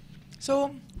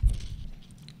 So,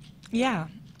 yeah.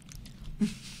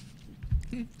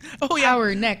 Oh, yeah.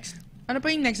 Our next. Ano pa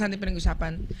yung next natin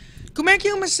pinag-usapan? Kung meron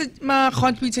kayong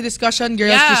ma-contribute sa discussion,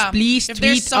 girls, just please if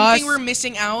tweet there's something us. we're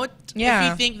missing out, Yeah. if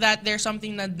you think that there's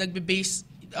something na nagbe-base,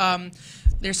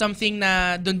 there's something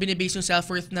na doon binibase yung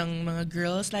self-worth ng mga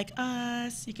girls like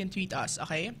us, you can tweet us,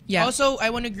 okay? Yeah. Also,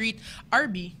 I want to greet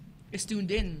RB is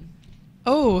tuned in.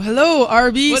 Oh, hello,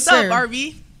 RB, What's sir. up,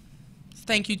 RB?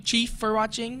 Thank you, Chief, for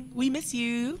watching. We miss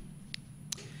you.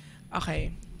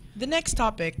 Okay. The next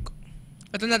topic.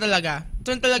 Ito na talaga.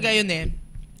 Ito na talaga yun eh.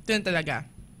 Ito na talaga.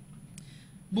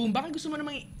 Boom, bakit gusto mo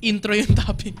namang intro yung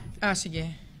topic? Ah, sige.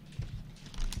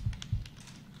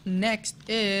 Next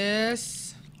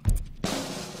is...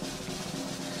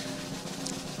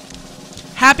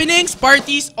 Happenings,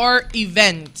 parties, or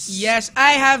events. Yes,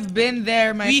 I have been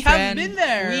there, my We friend. have been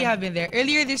there. We have been there.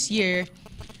 Earlier this year,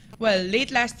 well,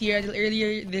 late last year until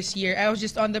earlier this year, I was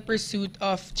just on the pursuit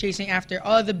of chasing after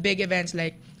all the big events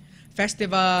like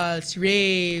festivals,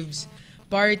 raves,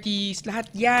 parties, lahat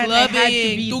yan. I had to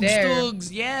Clubbing, be there. tugs,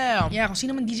 yeah. Yeah, kung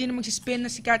sino man DJ na magsispin na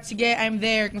sikat, sige, I'm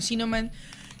there. Kung sino man,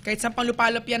 kahit saan pang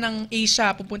lupalop yan ng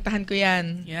Asia, pupuntahan ko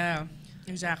yan. Yeah,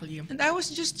 exactly. And I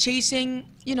was just chasing,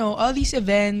 you know, all these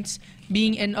events,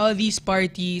 being in all these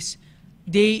parties,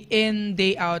 day in,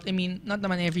 day out. I mean, not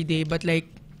naman every day, but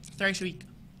like, Thrice a week.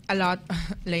 a lot,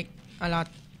 like,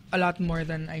 a lot more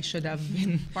than I should have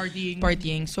been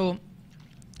Partying. So,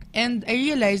 and I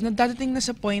realized na dadating na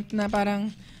sa point na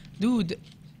parang, dude,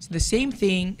 it's the same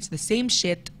thing, it's the same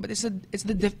shit, but it's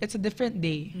a different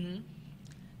day. Mhm.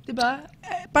 Diba?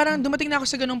 Parang dumating na ako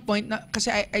sa ganung point na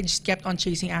kasi I just kept on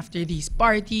chasing after these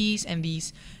parties and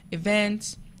these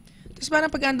events. Tapos parang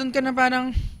pag andun ka na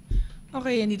parang,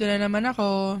 okay, andito na naman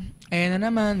ako. Ayan na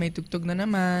naman, may tugtog na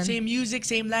naman. Same music,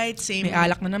 same lights, same... May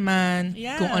alak na naman.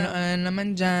 Yeah. Kung ano-ano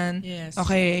naman dyan. Yes.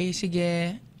 Okay,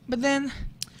 sige. But then,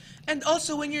 And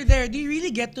also, when you're there, do you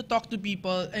really get to talk to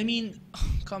people? I mean,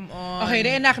 come on. okay,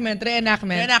 reenactment.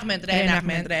 Reenactment.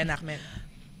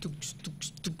 Tugs, tugs,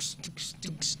 tugs, tugs,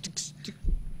 tugs, tugs, tugs.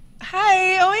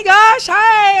 Hi! Oh my gosh!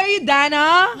 Hi! Are you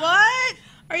Danah? What?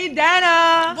 Are you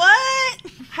Danah? What?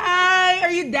 Hi!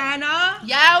 Are you Danah?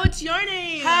 Yeah, what's your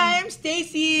name? Hi, I'm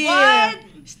Stacy. What?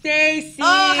 Stacy.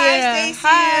 Oh, hi, Stacy.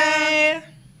 Hi.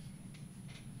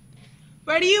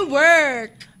 Where do you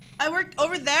work? I work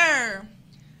over there.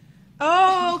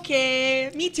 Oh,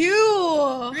 okay. Me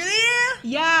too. Really?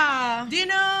 Yeah. Do you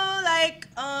know, like,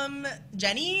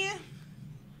 Jenny?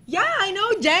 Yeah, I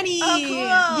know Jenny. Oh,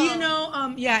 cool. Do you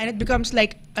know, yeah, and it becomes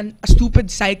like a stupid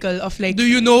cycle of like, Do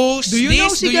you know do you know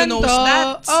this? Do si you know ganito?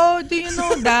 that? Oh, do you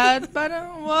know that?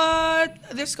 Parang, what?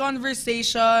 This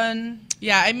conversation.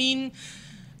 Yeah, I mean,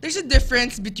 there's a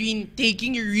difference between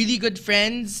taking your really good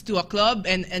friends to a club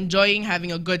and enjoying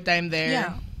having a good time there.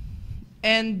 Yeah.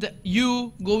 And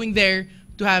you going there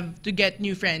to get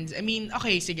new friends. I mean,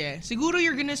 okay, sige. Siguro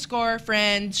you're gonna score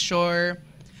friends, sure.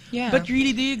 Yeah. But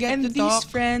really, do you get And to these talk?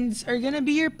 friends are gonna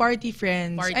be your party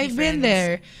friends. Party I've been friends.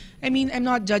 there. I mean, I'm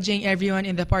not judging everyone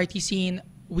in the party scene.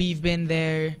 We've been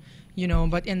there, you know.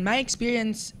 But in my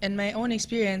experience, in my own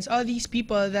experience, all these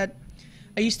people that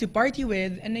I used to party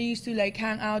with and I used to like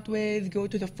hang out with, go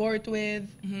to the fort with.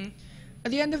 Mhm.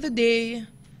 At the end of the day,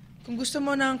 kung gusto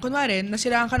mo nang, kunwari,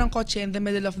 nasiraan ka ng kotse in the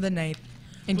middle of the night,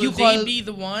 and Will you call... they be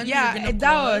the one? Yeah, you're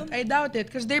gonna I doubt it.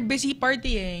 Because they're busy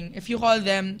partying. If you call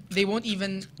them,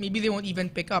 maybe they won't even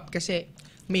pick up kasi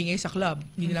maingay sa club.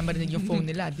 Hindi nila marinig yung phone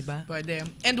nila, di ba? Pwede.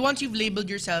 And once you've labeled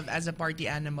yourself as a party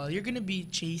animal, you're gonna be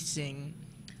chasing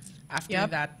after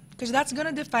Yep. that. Because that's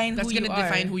gonna define That's who gonna you are.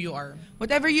 define who you are.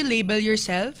 Whatever you label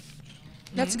yourself,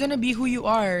 that's gonna be who you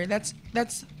are. That's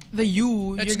the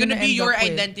you. That's you're gonna be end your up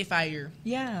with. identifier.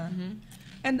 Yeah.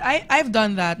 And I've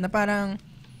done that na parang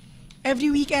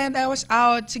every weekend I was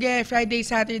out. Sige, Friday,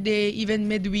 Saturday, even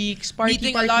midweeks, party,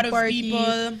 Meeting party, a lot of party.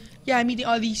 people. Yeah, meeting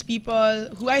all these people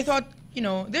who I thought, you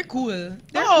know, they're cool.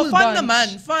 They're Oh, cool fun bunch. naman.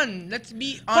 Fun. Let's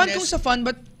be Fun honest. kung sa fun,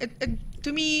 but to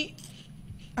me,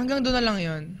 hanggang doon na lang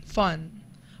yun. Fun.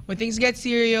 When things get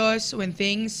serious, when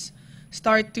things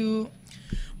start to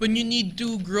When you need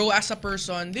to grow as a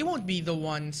person, they won't be the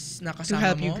ones na kasama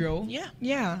help mo. you grow. Yeah.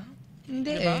 Yeah.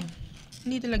 Hindi Diba?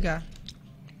 Hindi talaga.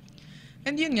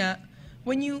 And yun nga,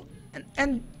 when you,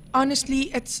 and honestly,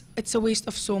 it's a waste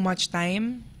of so much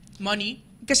time. Money.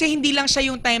 Kasi hindi lang siya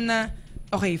yung time na,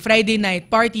 okay, Friday night,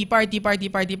 party,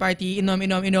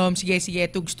 inom, sige,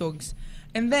 tugs.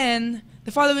 And then,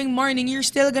 the following morning, you're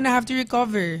still gonna have to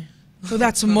recover. So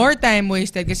that's more time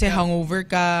wasted kasi hangover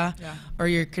ka, Yeah. or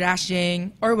you're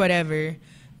crashing, or whatever.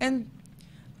 And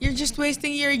you're just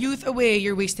wasting your youth away.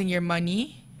 You're wasting your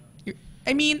money.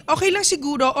 I mean, okay lang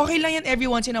siguro. Okay lang yan every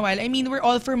once in a while. I mean, we're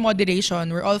all for moderation.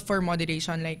 We're all for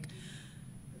moderation. Like,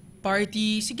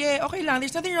 party, sige, okay lang.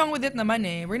 There's nothing wrong with it naman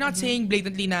eh. We're not saying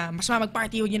blatantly na, mas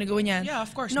mag-party, huwag niyo na gawin yan. Yeah,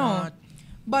 of course no. not.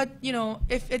 But, you know,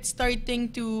 if it's starting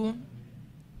to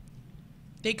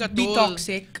take a be toll.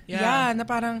 toxic, Yeah. na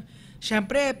parang,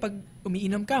 syempre, pag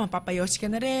umiinom ka, mapapayosi ka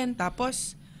na rin.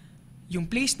 Tapos, yung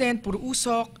place din, puro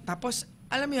usok. Tapos,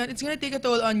 alam mo yun, it's gonna take a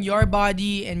toll on your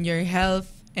body and your health.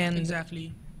 And,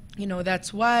 Exactly. you know, that's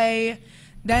why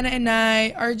Danah and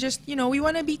I are just, you know, we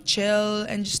want to be chill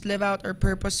and just live out our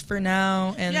purpose for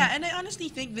now. And Yeah, and I honestly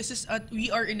think this is we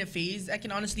are in a phase. I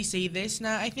can honestly say this.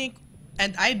 Na I think,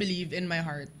 and I believe in my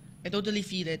heart, I totally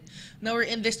feel it. Now we're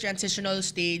in this transitional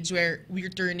stage where we're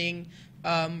turning,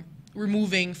 we're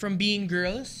moving from being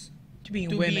girls to being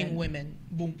to women. being women.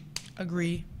 Boom.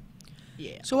 Agree.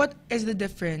 Yeah. So what is the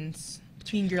difference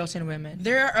between girls and women?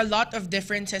 There are a lot of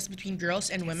differences between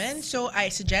girls and women. So I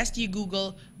suggest you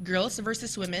Google Girls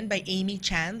versus Women by Amy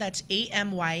Chan. That's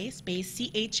AMY space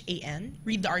CHAN.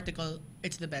 Read the article.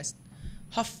 It's the best.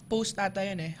 HuffPost ata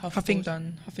yun eh.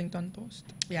 Huffington Post.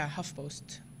 Yeah,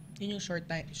 HuffPost. Yun yung short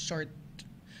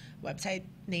website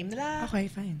name nila. Okay,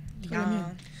 fine. Di ko alam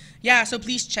yun. Yeah, so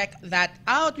please check that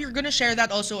out. We're gonna share that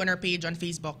also on our page on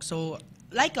Facebook. So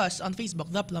like us on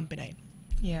Facebook, The Plump Pinay.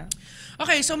 Yeah.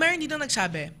 Okay, so meron dito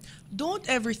nagsabi, don't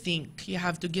ever think you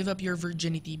have to give up your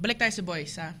virginity. Balik tayo sa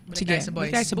boys, ha? Balik tayo sa boys.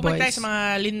 Bumalik tayo sa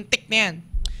mga lintik na yan.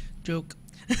 Joke.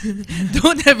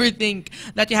 Don't ever think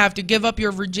that you have to give up your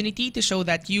virginity to show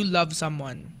that you love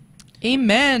someone.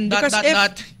 Amen. Because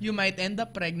You might end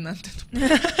up pregnant.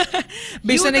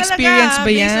 Based on You experience talaga, ba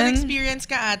Based on yan? experience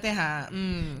ka, ate, ha?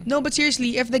 No, but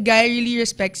seriously, if the guy really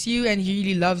respects you and he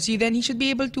really loves you, then he should be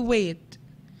able to wait.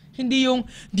 Hindi yung,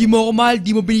 di mo ako mahal,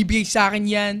 di mo binibigay sa akin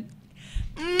yan.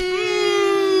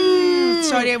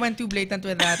 Sorry, I went too blatant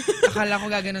with that. Akala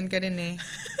ko gaganon ka rin eh.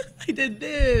 I did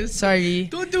this. Sorry.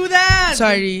 Don't do that!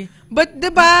 Sorry. But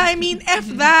diba, I mean, F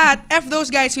that. F those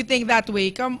guys who think that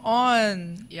way. Come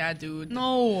on. Yeah, dude.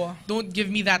 No. Don't give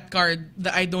me that card,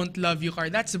 the I don't love you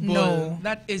card. That's bull. No.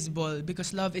 That is bull.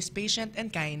 Because love is patient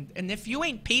and kind. And if you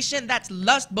ain't patient, that's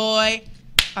lust, boy.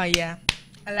 Oh, yeah.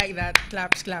 I like that.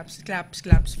 Claps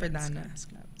for Danah.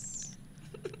 Claps.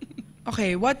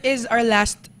 Okay, what is our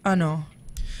last, Our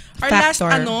factor?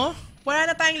 last wala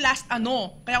na tayong last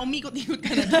kaya umikot-ikot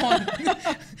ka na doon.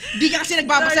 Di ka kasi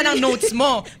nagbabasa ng notes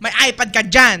mo. May iPad ka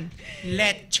dyan.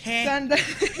 Leche.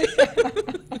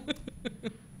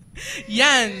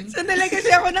 Yan. Sandali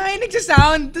kasi ako na ngayon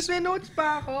nagsasound, tapos may notes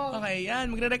pa ako. Okay, yan.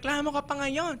 Magrereklamo ka pa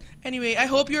ngayon. Anyway, I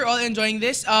hope you're all enjoying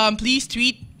this. Please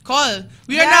tweet, call.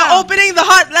 We are now opening the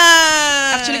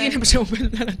hotline! Actually, hindi na ba siya open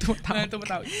na tumatawag?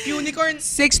 Tumatawag. Unicorn.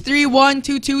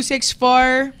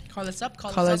 631-2264. Call us up.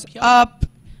 Call us up.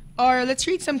 Or let's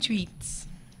read some tweets.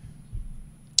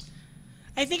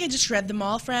 I think I just read them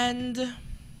all, friend.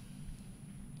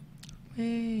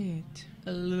 Wait.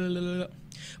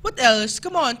 What else?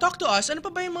 Come on, talk to us. Ano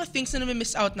pa ba yung mga things na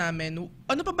nami-miss out namin?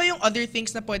 Ano pa ba yung other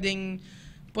things na pwedeng...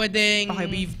 Okay,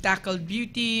 we've tackled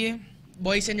beauty.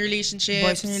 Boys and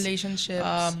relationships.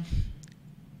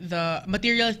 The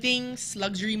material things,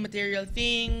 luxury material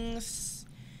things,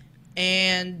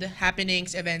 and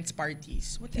happenings, events,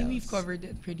 parties. What I think else? we've covered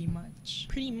it pretty much.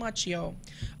 Pretty much, yo.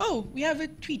 Oh, we have a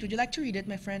tweet. Would you like to read it,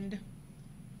 my friend?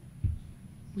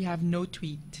 We have no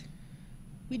tweet.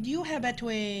 Would you have a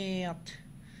tweet?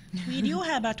 Would you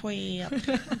have a tweet?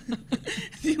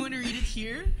 Do you want to read it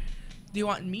here? Do you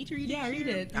want me to read it? Yeah, read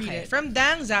it. Okay. From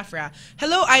Dan Zafra.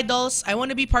 Hello, idols. I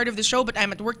want to be part of the show, but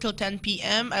I'm at work till 10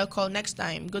 p.m. I'll call next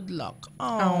time. Good luck.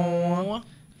 Oh.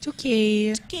 It's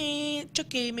okay. It's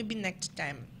okay. Maybe next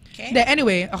time. Okay?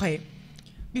 Anyway, okay.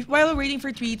 While we're waiting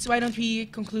for tweets, why don't we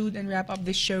conclude and wrap up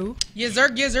this show?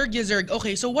 Yezerg.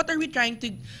 Okay, so what are we trying to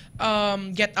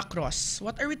get across?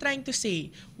 What are we trying to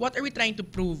say? What are we trying to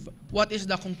prove? What is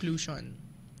the conclusion?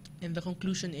 And the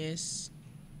conclusion is,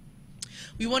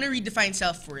 we want to redefine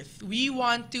self-worth. We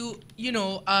want to,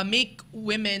 make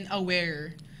women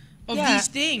aware of these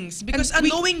things. Because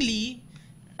unknowingly,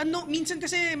 minsan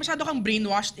kasi masyado kang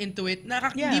brainwashed into it,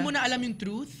 hindi mo na alam yung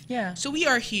truth. Yeah. So we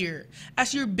are here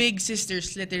as your big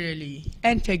sisters, literally.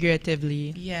 And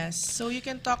figuratively. Yes. So you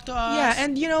can talk to us. Yeah,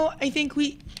 and I think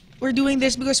we're doing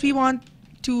this because we want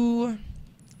to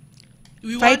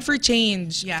fight for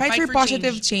change. Yeah, fight for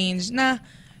positive change. Na,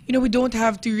 we don't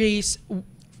have to raise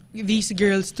these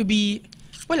girls to be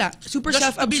super Just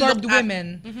self-absorbed to be looked at.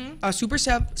 women. Super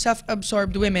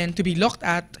self-absorbed women to be looked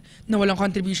at na walang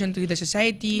contribution to the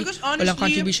society, Because honestly, walang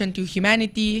contribution to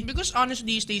humanity. Because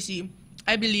honestly, Stacy,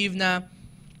 I believe na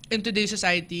in today's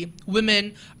society,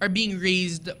 women are being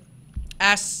raised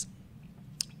as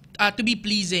to be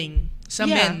pleasing sa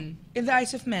men. In the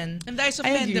eyes of men. In the eyes of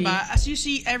I men, agree. diba? As you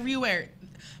see everywhere.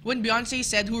 When Beyonce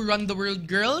said, "Who run the world,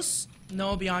 girls?"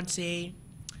 No, Beyonce.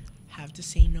 Have to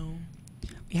say no.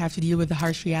 We have to deal with the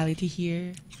harsh reality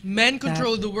here. Men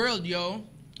control the world, yo.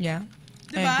 Yeah.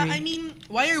 Diba? agree. I mean,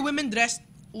 why are women dressed?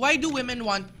 Why do women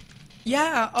want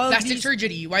Yeah, all plastic these...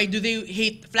 surgery? Why do they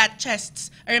hate flat chests?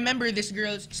 I remember this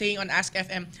girl saying on Ask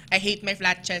FM, "I hate my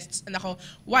flat chests." And ako,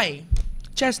 why?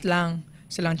 Chest lang.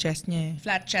 Isa lang chest niya eh.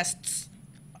 Flat chests.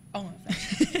 Oh,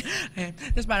 ayan.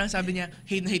 Tapos parang sabi niya,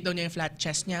 hate na hate daw niya yung flat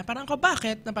chest niya. Parang ako,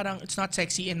 bakit? Na parang it's not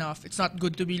sexy enough. It's not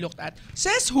good to be looked at.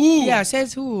 Says who? Yeah,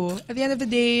 says who? At the end of the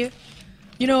day,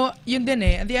 you know, yun din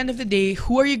eh. At the end of the day,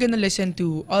 who are you gonna listen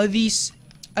to? All these,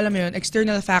 alam mo yun,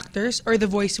 external factors or the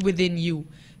voice within you?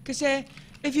 Kasi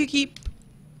if you keep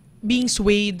being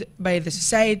swayed by the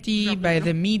society, by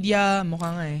the media, mukha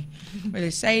nga eh, by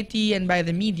the society and by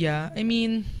the media, I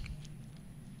mean,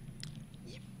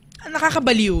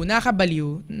 nakakabaliw.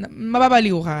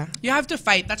 Mababaliw ka. You have to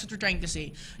fight. That's what we're trying to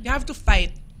say. You have to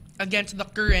fight against the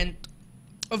current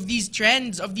of these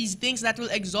trends, of these things that will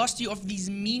exhaust you, of these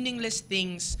meaningless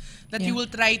things that you will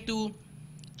try to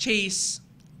chase.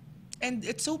 And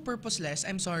it's so purposeless.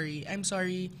 I'm sorry.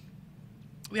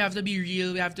 We have to be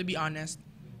real. We have to be honest.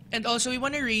 And also, we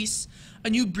want to raise a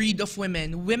new breed of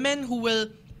women. Women who will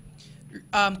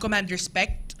command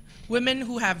respect. Women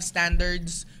who have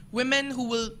standards. Women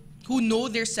who know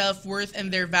their self-worth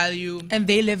and their value. And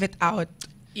they live it out.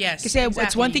 Yes, Kasi exactly.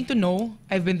 it's one thing to know.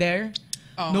 I've been there.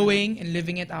 Knowing and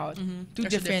living it out. Two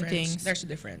There's a different difference. things. There's a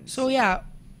difference. So yeah,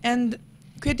 and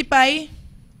Cutie Pie,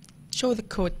 show the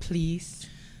quote, please.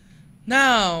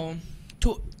 Now,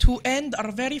 to end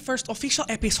our very first official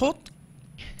episode,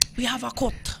 we have a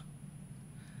quote.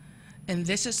 And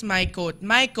this is my quote.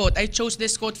 My quote. I chose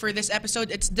this quote for this episode.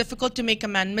 It's difficult to make a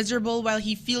man miserable while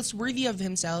he feels worthy of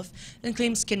himself and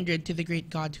claims kindred to the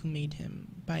great God who made him.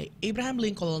 By Abraham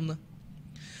Lincoln.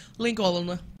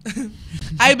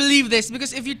 I believe this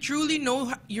because if you truly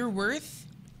know your worth,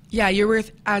 Yeah, your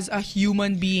worth as a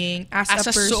human being, as a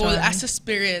person. soul, as a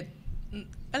spirit,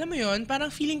 alam mo yun, parang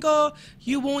feeling ko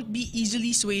you won't be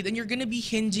easily swayed and you're gonna be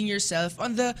hinging yourself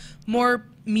on the more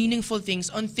meaningful things,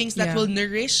 on things that Yeah. will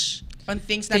nourish, on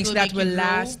things that will make you grow.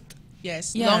 last.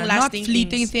 Yes, Yeah, long-lasting not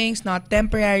fleeting things. things, not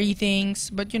temporary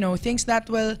things, but you know, things that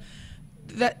will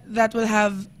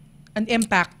have an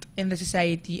impact in the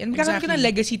society. And magkakaroon ka ng Exactly.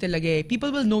 legacy talaga eh.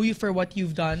 People will know you for what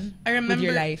you've done I remember with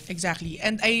your life. exactly,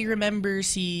 and I remember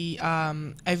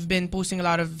I've been posting a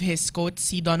lot of his quotes.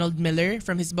 See Donald Miller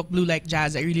from his book Blue Like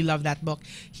Jazz. I really love that book.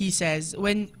 He says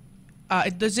when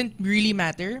it doesn't really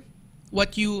matter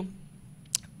what you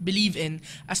believe in,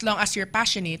 as long as you're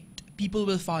passionate, people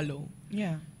will follow.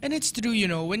 Yeah. And it's true, you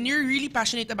know, when you're really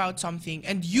passionate about something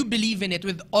and you believe in it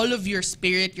with all of your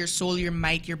spirit, your soul, your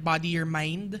might, your body, your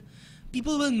mind,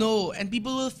 people will know and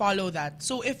people will follow that.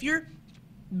 So if you're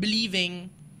believing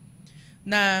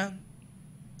the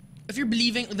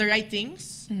right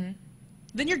things,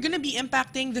 then you're gonna be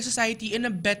impacting the society in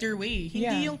a better way. Hindi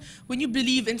Yeah. yung when you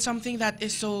believe in something that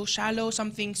is so shallow,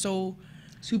 something so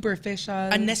Superficial.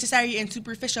 unnecessary and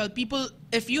superficial, people,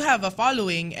 if you have a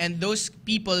following and those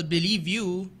people believe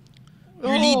you're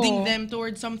leading them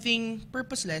towards something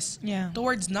purposeless, Yeah.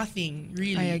 towards nothing,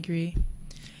 really. I agree.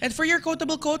 And for your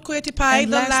quotable quote, Kuya Tipay,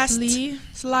 And the lastly,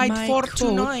 last slide my for quote.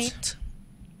 tonight.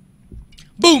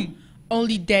 Boom!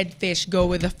 Only dead fish go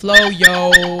with the flow, yo.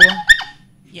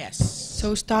 Yes.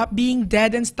 So stop being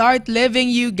dead and start living,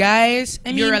 you guys. I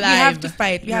mean, You're we have alive. to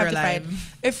fight. We You're have to fight. alive.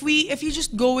 If you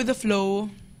just go with the flow,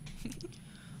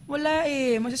 wala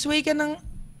eh. Masasway ka ng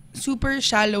super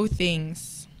shallow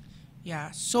things. Yeah,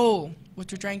 so what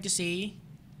we're trying to say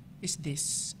is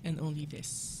this and only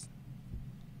this.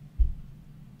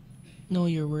 Know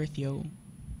your worth, yo.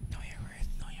 Know your worth.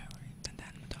 Know your worth.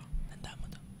 Tandaan mo to. Tandaan mo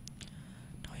to.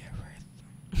 Know your worth.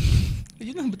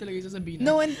 Yun lang ba talaga yung sasabihin?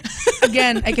 No, and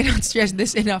again, I cannot stress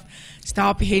this enough.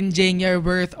 Stop hinging your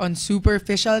worth on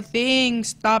superficial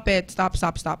things. Stop it. Stop.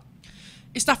 Stuff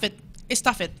it.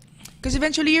 Stuff it. Because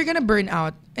eventually you're gonna burn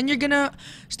out. And you're gonna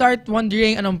start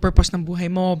wondering anong purpose ng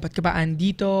buhay mo. Ba't ka ba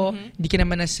andito? Hindi ka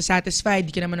naman satisfied.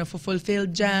 Hindi ka naman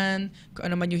fulfilled dyan. Kung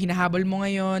ano man yung hinahabol mo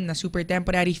ngayon na super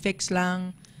temporary fix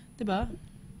lang. Diba?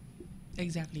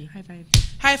 Exactly. High five.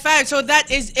 High five. So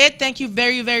that is it. Thank you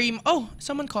very, very Oh,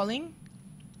 someone calling?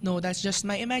 No, that's just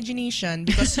my imagination.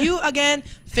 Because you, again,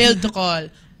 failed to call.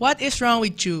 What is wrong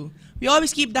with you? We always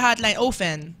keep the hotline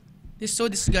open. This is so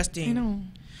disgusting. I know.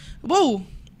 Whoa.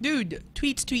 Dude.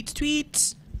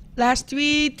 Tweets. Last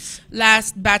tweets.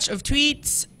 Last batch of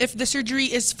tweets. If the surgery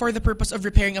is for the purpose of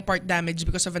repairing a part damaged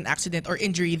because of an accident or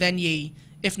injury, then yay.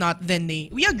 If not, then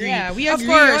we agree. Yeah, we Of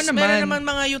agree. course, Oo meron naman. naman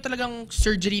mga yung talagang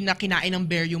surgery na kinain ng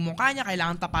bear yung mukha niya,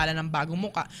 kailangan tapalan ng bagong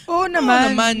mukha. Oo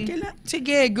naman.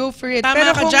 Sige, go for it. Tama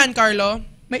Pero ka kung dyan, Carlo.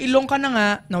 may ilong ka na nga,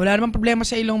 na wala namang problema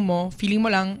sa ilong mo, feeling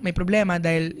mo lang may problema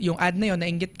dahil yung ad na yun,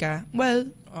 nainggit ka, well,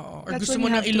 Oo. Or that's gusto when mo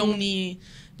you ng have to- ilong ni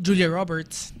Julia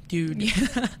Roberts. Dude.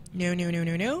 No, no, no,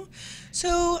 no, no.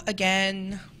 So,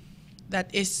 again, that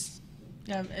is...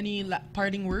 You have any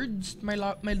parting words, my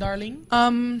darling?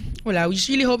 Wala. We just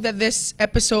really hope that this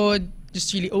episode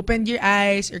just really opened your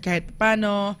eyes or kahit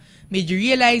paano made you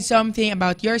realize something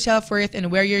about your self-worth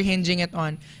and where you're hinging it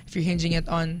on. If you're hinging it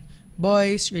on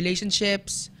boys,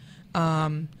 relationships,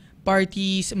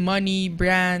 parties, money,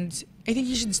 brands, I think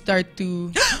you should start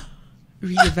to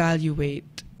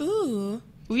reevaluate. Ooh.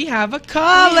 We have a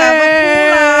caller! We have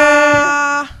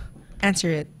a caller!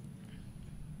 Answer it.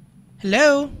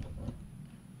 Hello?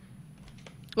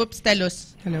 Oops,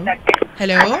 Telos. Hello?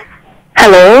 Hello?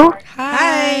 Hello?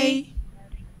 Hi.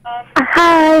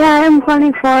 Hi, I'm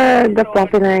calling for the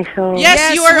Plump Pinay show.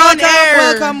 Yes, you are on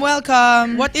welcome, air.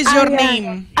 Welcome. What is your yeah.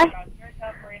 name?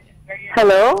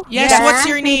 Hello? Yes, Danah, what's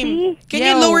your name? maybe? Can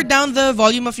you Yo. lower down the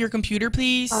volume of your computer,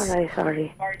 please? Alright,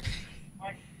 sorry.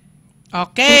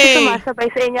 Okay. Hindi sumasabay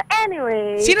sa inyo.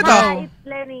 Anyway. Sino to? Hi, it's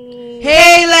Lenny.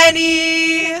 Hey,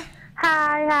 Lenny!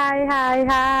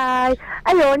 Hi.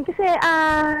 Ayun, kasi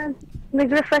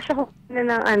nag-refresh ako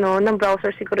ng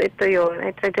browser. Siguro ito yun.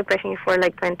 I tried refreshing it for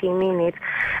like 20 minutes.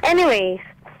 Anyways,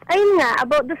 ayun nga,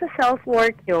 about the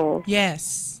self-worth nyo.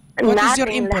 Yes. What is your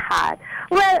Natin input? lahat.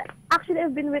 Well, actually,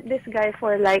 I've been with this guy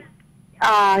for like,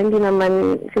 hindi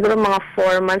naman, siguro mga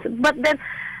 4 months. But then,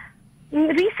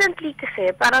 recently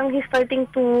kasi, parang he's starting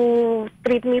to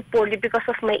treat me poorly because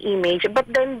of my image.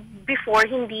 But then, before,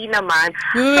 hindi naman.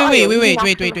 Wait.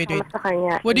 Sa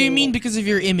kanya. What do you mean because of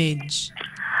your image?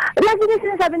 Lagi niya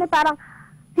sinasabi na parang,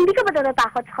 hindi ka ba na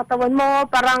natakot sa katawan mo?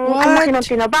 Parang, What? ang laki ng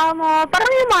tinaba mo?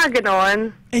 Parang yung mga ganon.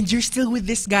 And you're still with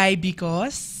this guy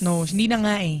because? No, hindi na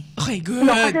nga eh. Okay, good.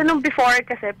 No, kasi nung before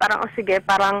kasi, parang, sige,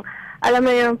 parang, alam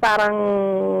mo yun, parang,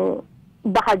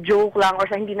 baka joke lang or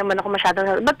sa hindi naman ako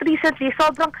masyadong. But recently,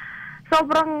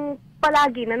 sobrang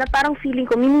palagi na parang feeling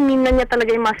ko, minimin na niya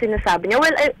talaga yung mga sinasabi niya.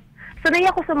 Well, sanay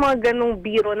ako sa mga ganong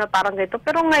biro na parang ganito.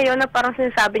 Pero ngayon na parang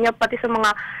sinasabi niya, pati sa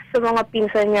mga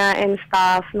pinsan niya and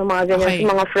stuff, na mga ganyan, Okay. sa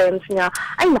mga friends niya.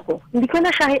 Ay, naku, hindi ko na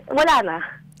siya, wala na.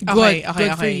 Okay.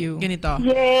 Good for you. Ganito.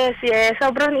 Yes.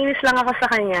 Sobrang inis lang ako sa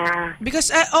kanya.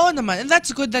 Because, naman, and that's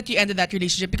good that you ended that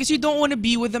relationship because you don't want to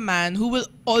be with a man who will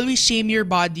always shame your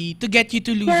body to get you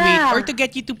to lose weight or to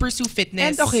get you to pursue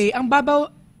fitness.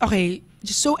 And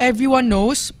just so everyone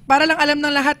knows, para lang alam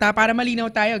ng lahat para malinaw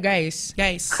tayo, guys.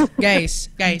 Guys.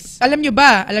 Alam nyo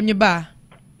ba,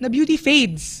 na beauty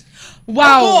fades.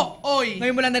 Wow! Oy!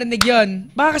 Ngayon mo lang narinig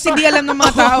yun. Baka kasi hindi alam ng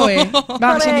mga tao eh.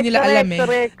 Baka kasi hindi nila alam eh.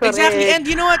 Correct. Exactly. And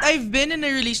you know what? I've been in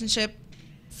a relationship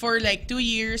for like 2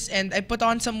 years and I put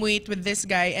on some weight with this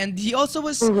guy and he also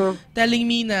was telling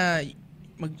me na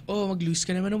mag-lose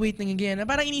ka naman ng weight ng again.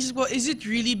 Parang inisip ko, is it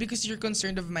really because you're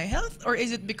concerned of my health or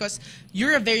is it because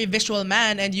you're a very visual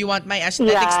man and you want my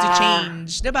aesthetics to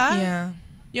change? Diba? Yeah.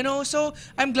 You know, so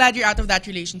I'm glad you're out of that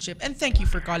relationship and thank you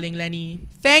for calling, Lenny.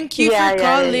 Thank you for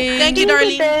calling. Thank you,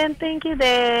 darling. Thank you,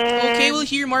 then. Okay, we'll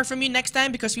hear more from you next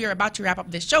time because we are about to wrap up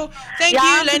this show. Thank you,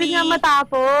 Yeah, Lenny. hindi nga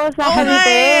matapos. Oh,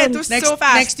 right. It was Next, so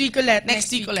fast. Next week ulit.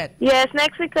 Next week ulit. Yes,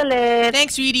 next week ulit.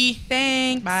 Thanks, sweetie.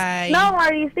 Thanks. Bye. No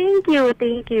worries. Thank you.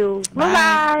 Bye.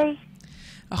 Bye-bye.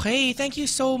 Okay, thank you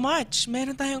so much.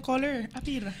 Meron tayong caller.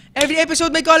 Apir. Every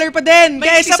episode may caller pa din.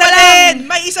 May Guys, isa isa pa lang. din!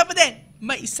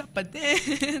 May isa pa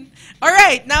din!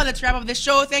 Alright, now let's wrap up this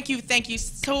show. Thank you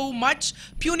so much.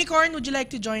 Punicorn, would you like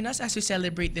to join us as we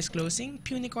celebrate this closing?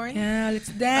 Punicorn? Yeah,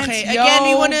 let's dance. Okay, yo. again,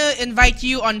 we want to invite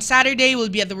you on Saturday. We'll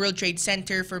be at the World Trade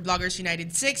Center for Bloggers United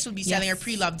 6. We'll be selling our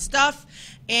pre-loved stuff.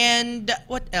 And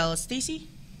what else, Stacy?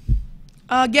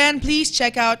 Again, please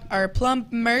check out our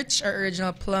Plump merch, our original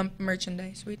Plump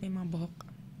merchandise. Wait, may mga buhok.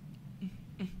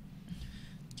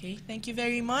 Okay, thank you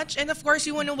very much. And of course,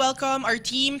 we want to welcome our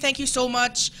team. Thank you so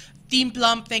much. Team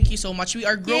Plump, thank you so much. We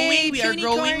are growing.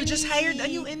 Yay, We just hired a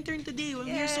new intern today.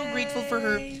 We're so grateful for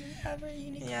her.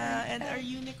 Yeah, and our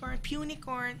unicorn,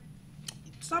 Punicorn.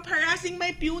 Stop harassing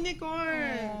my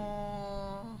Punicorn.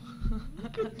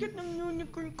 Cute ng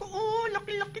unicorn ko. Oh,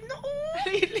 laki-laki na. Oh,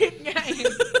 lilit nga eh.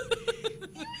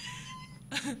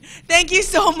 Thank you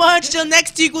so much. Till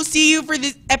next week, we'll see you for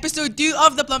this episode 2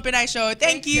 of the Plump Pinay Show.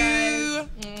 Thanks, you.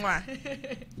 Mwah.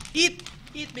 Eat,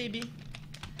 baby.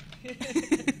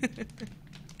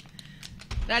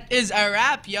 That is a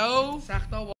wrap, yo.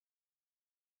 Sakto,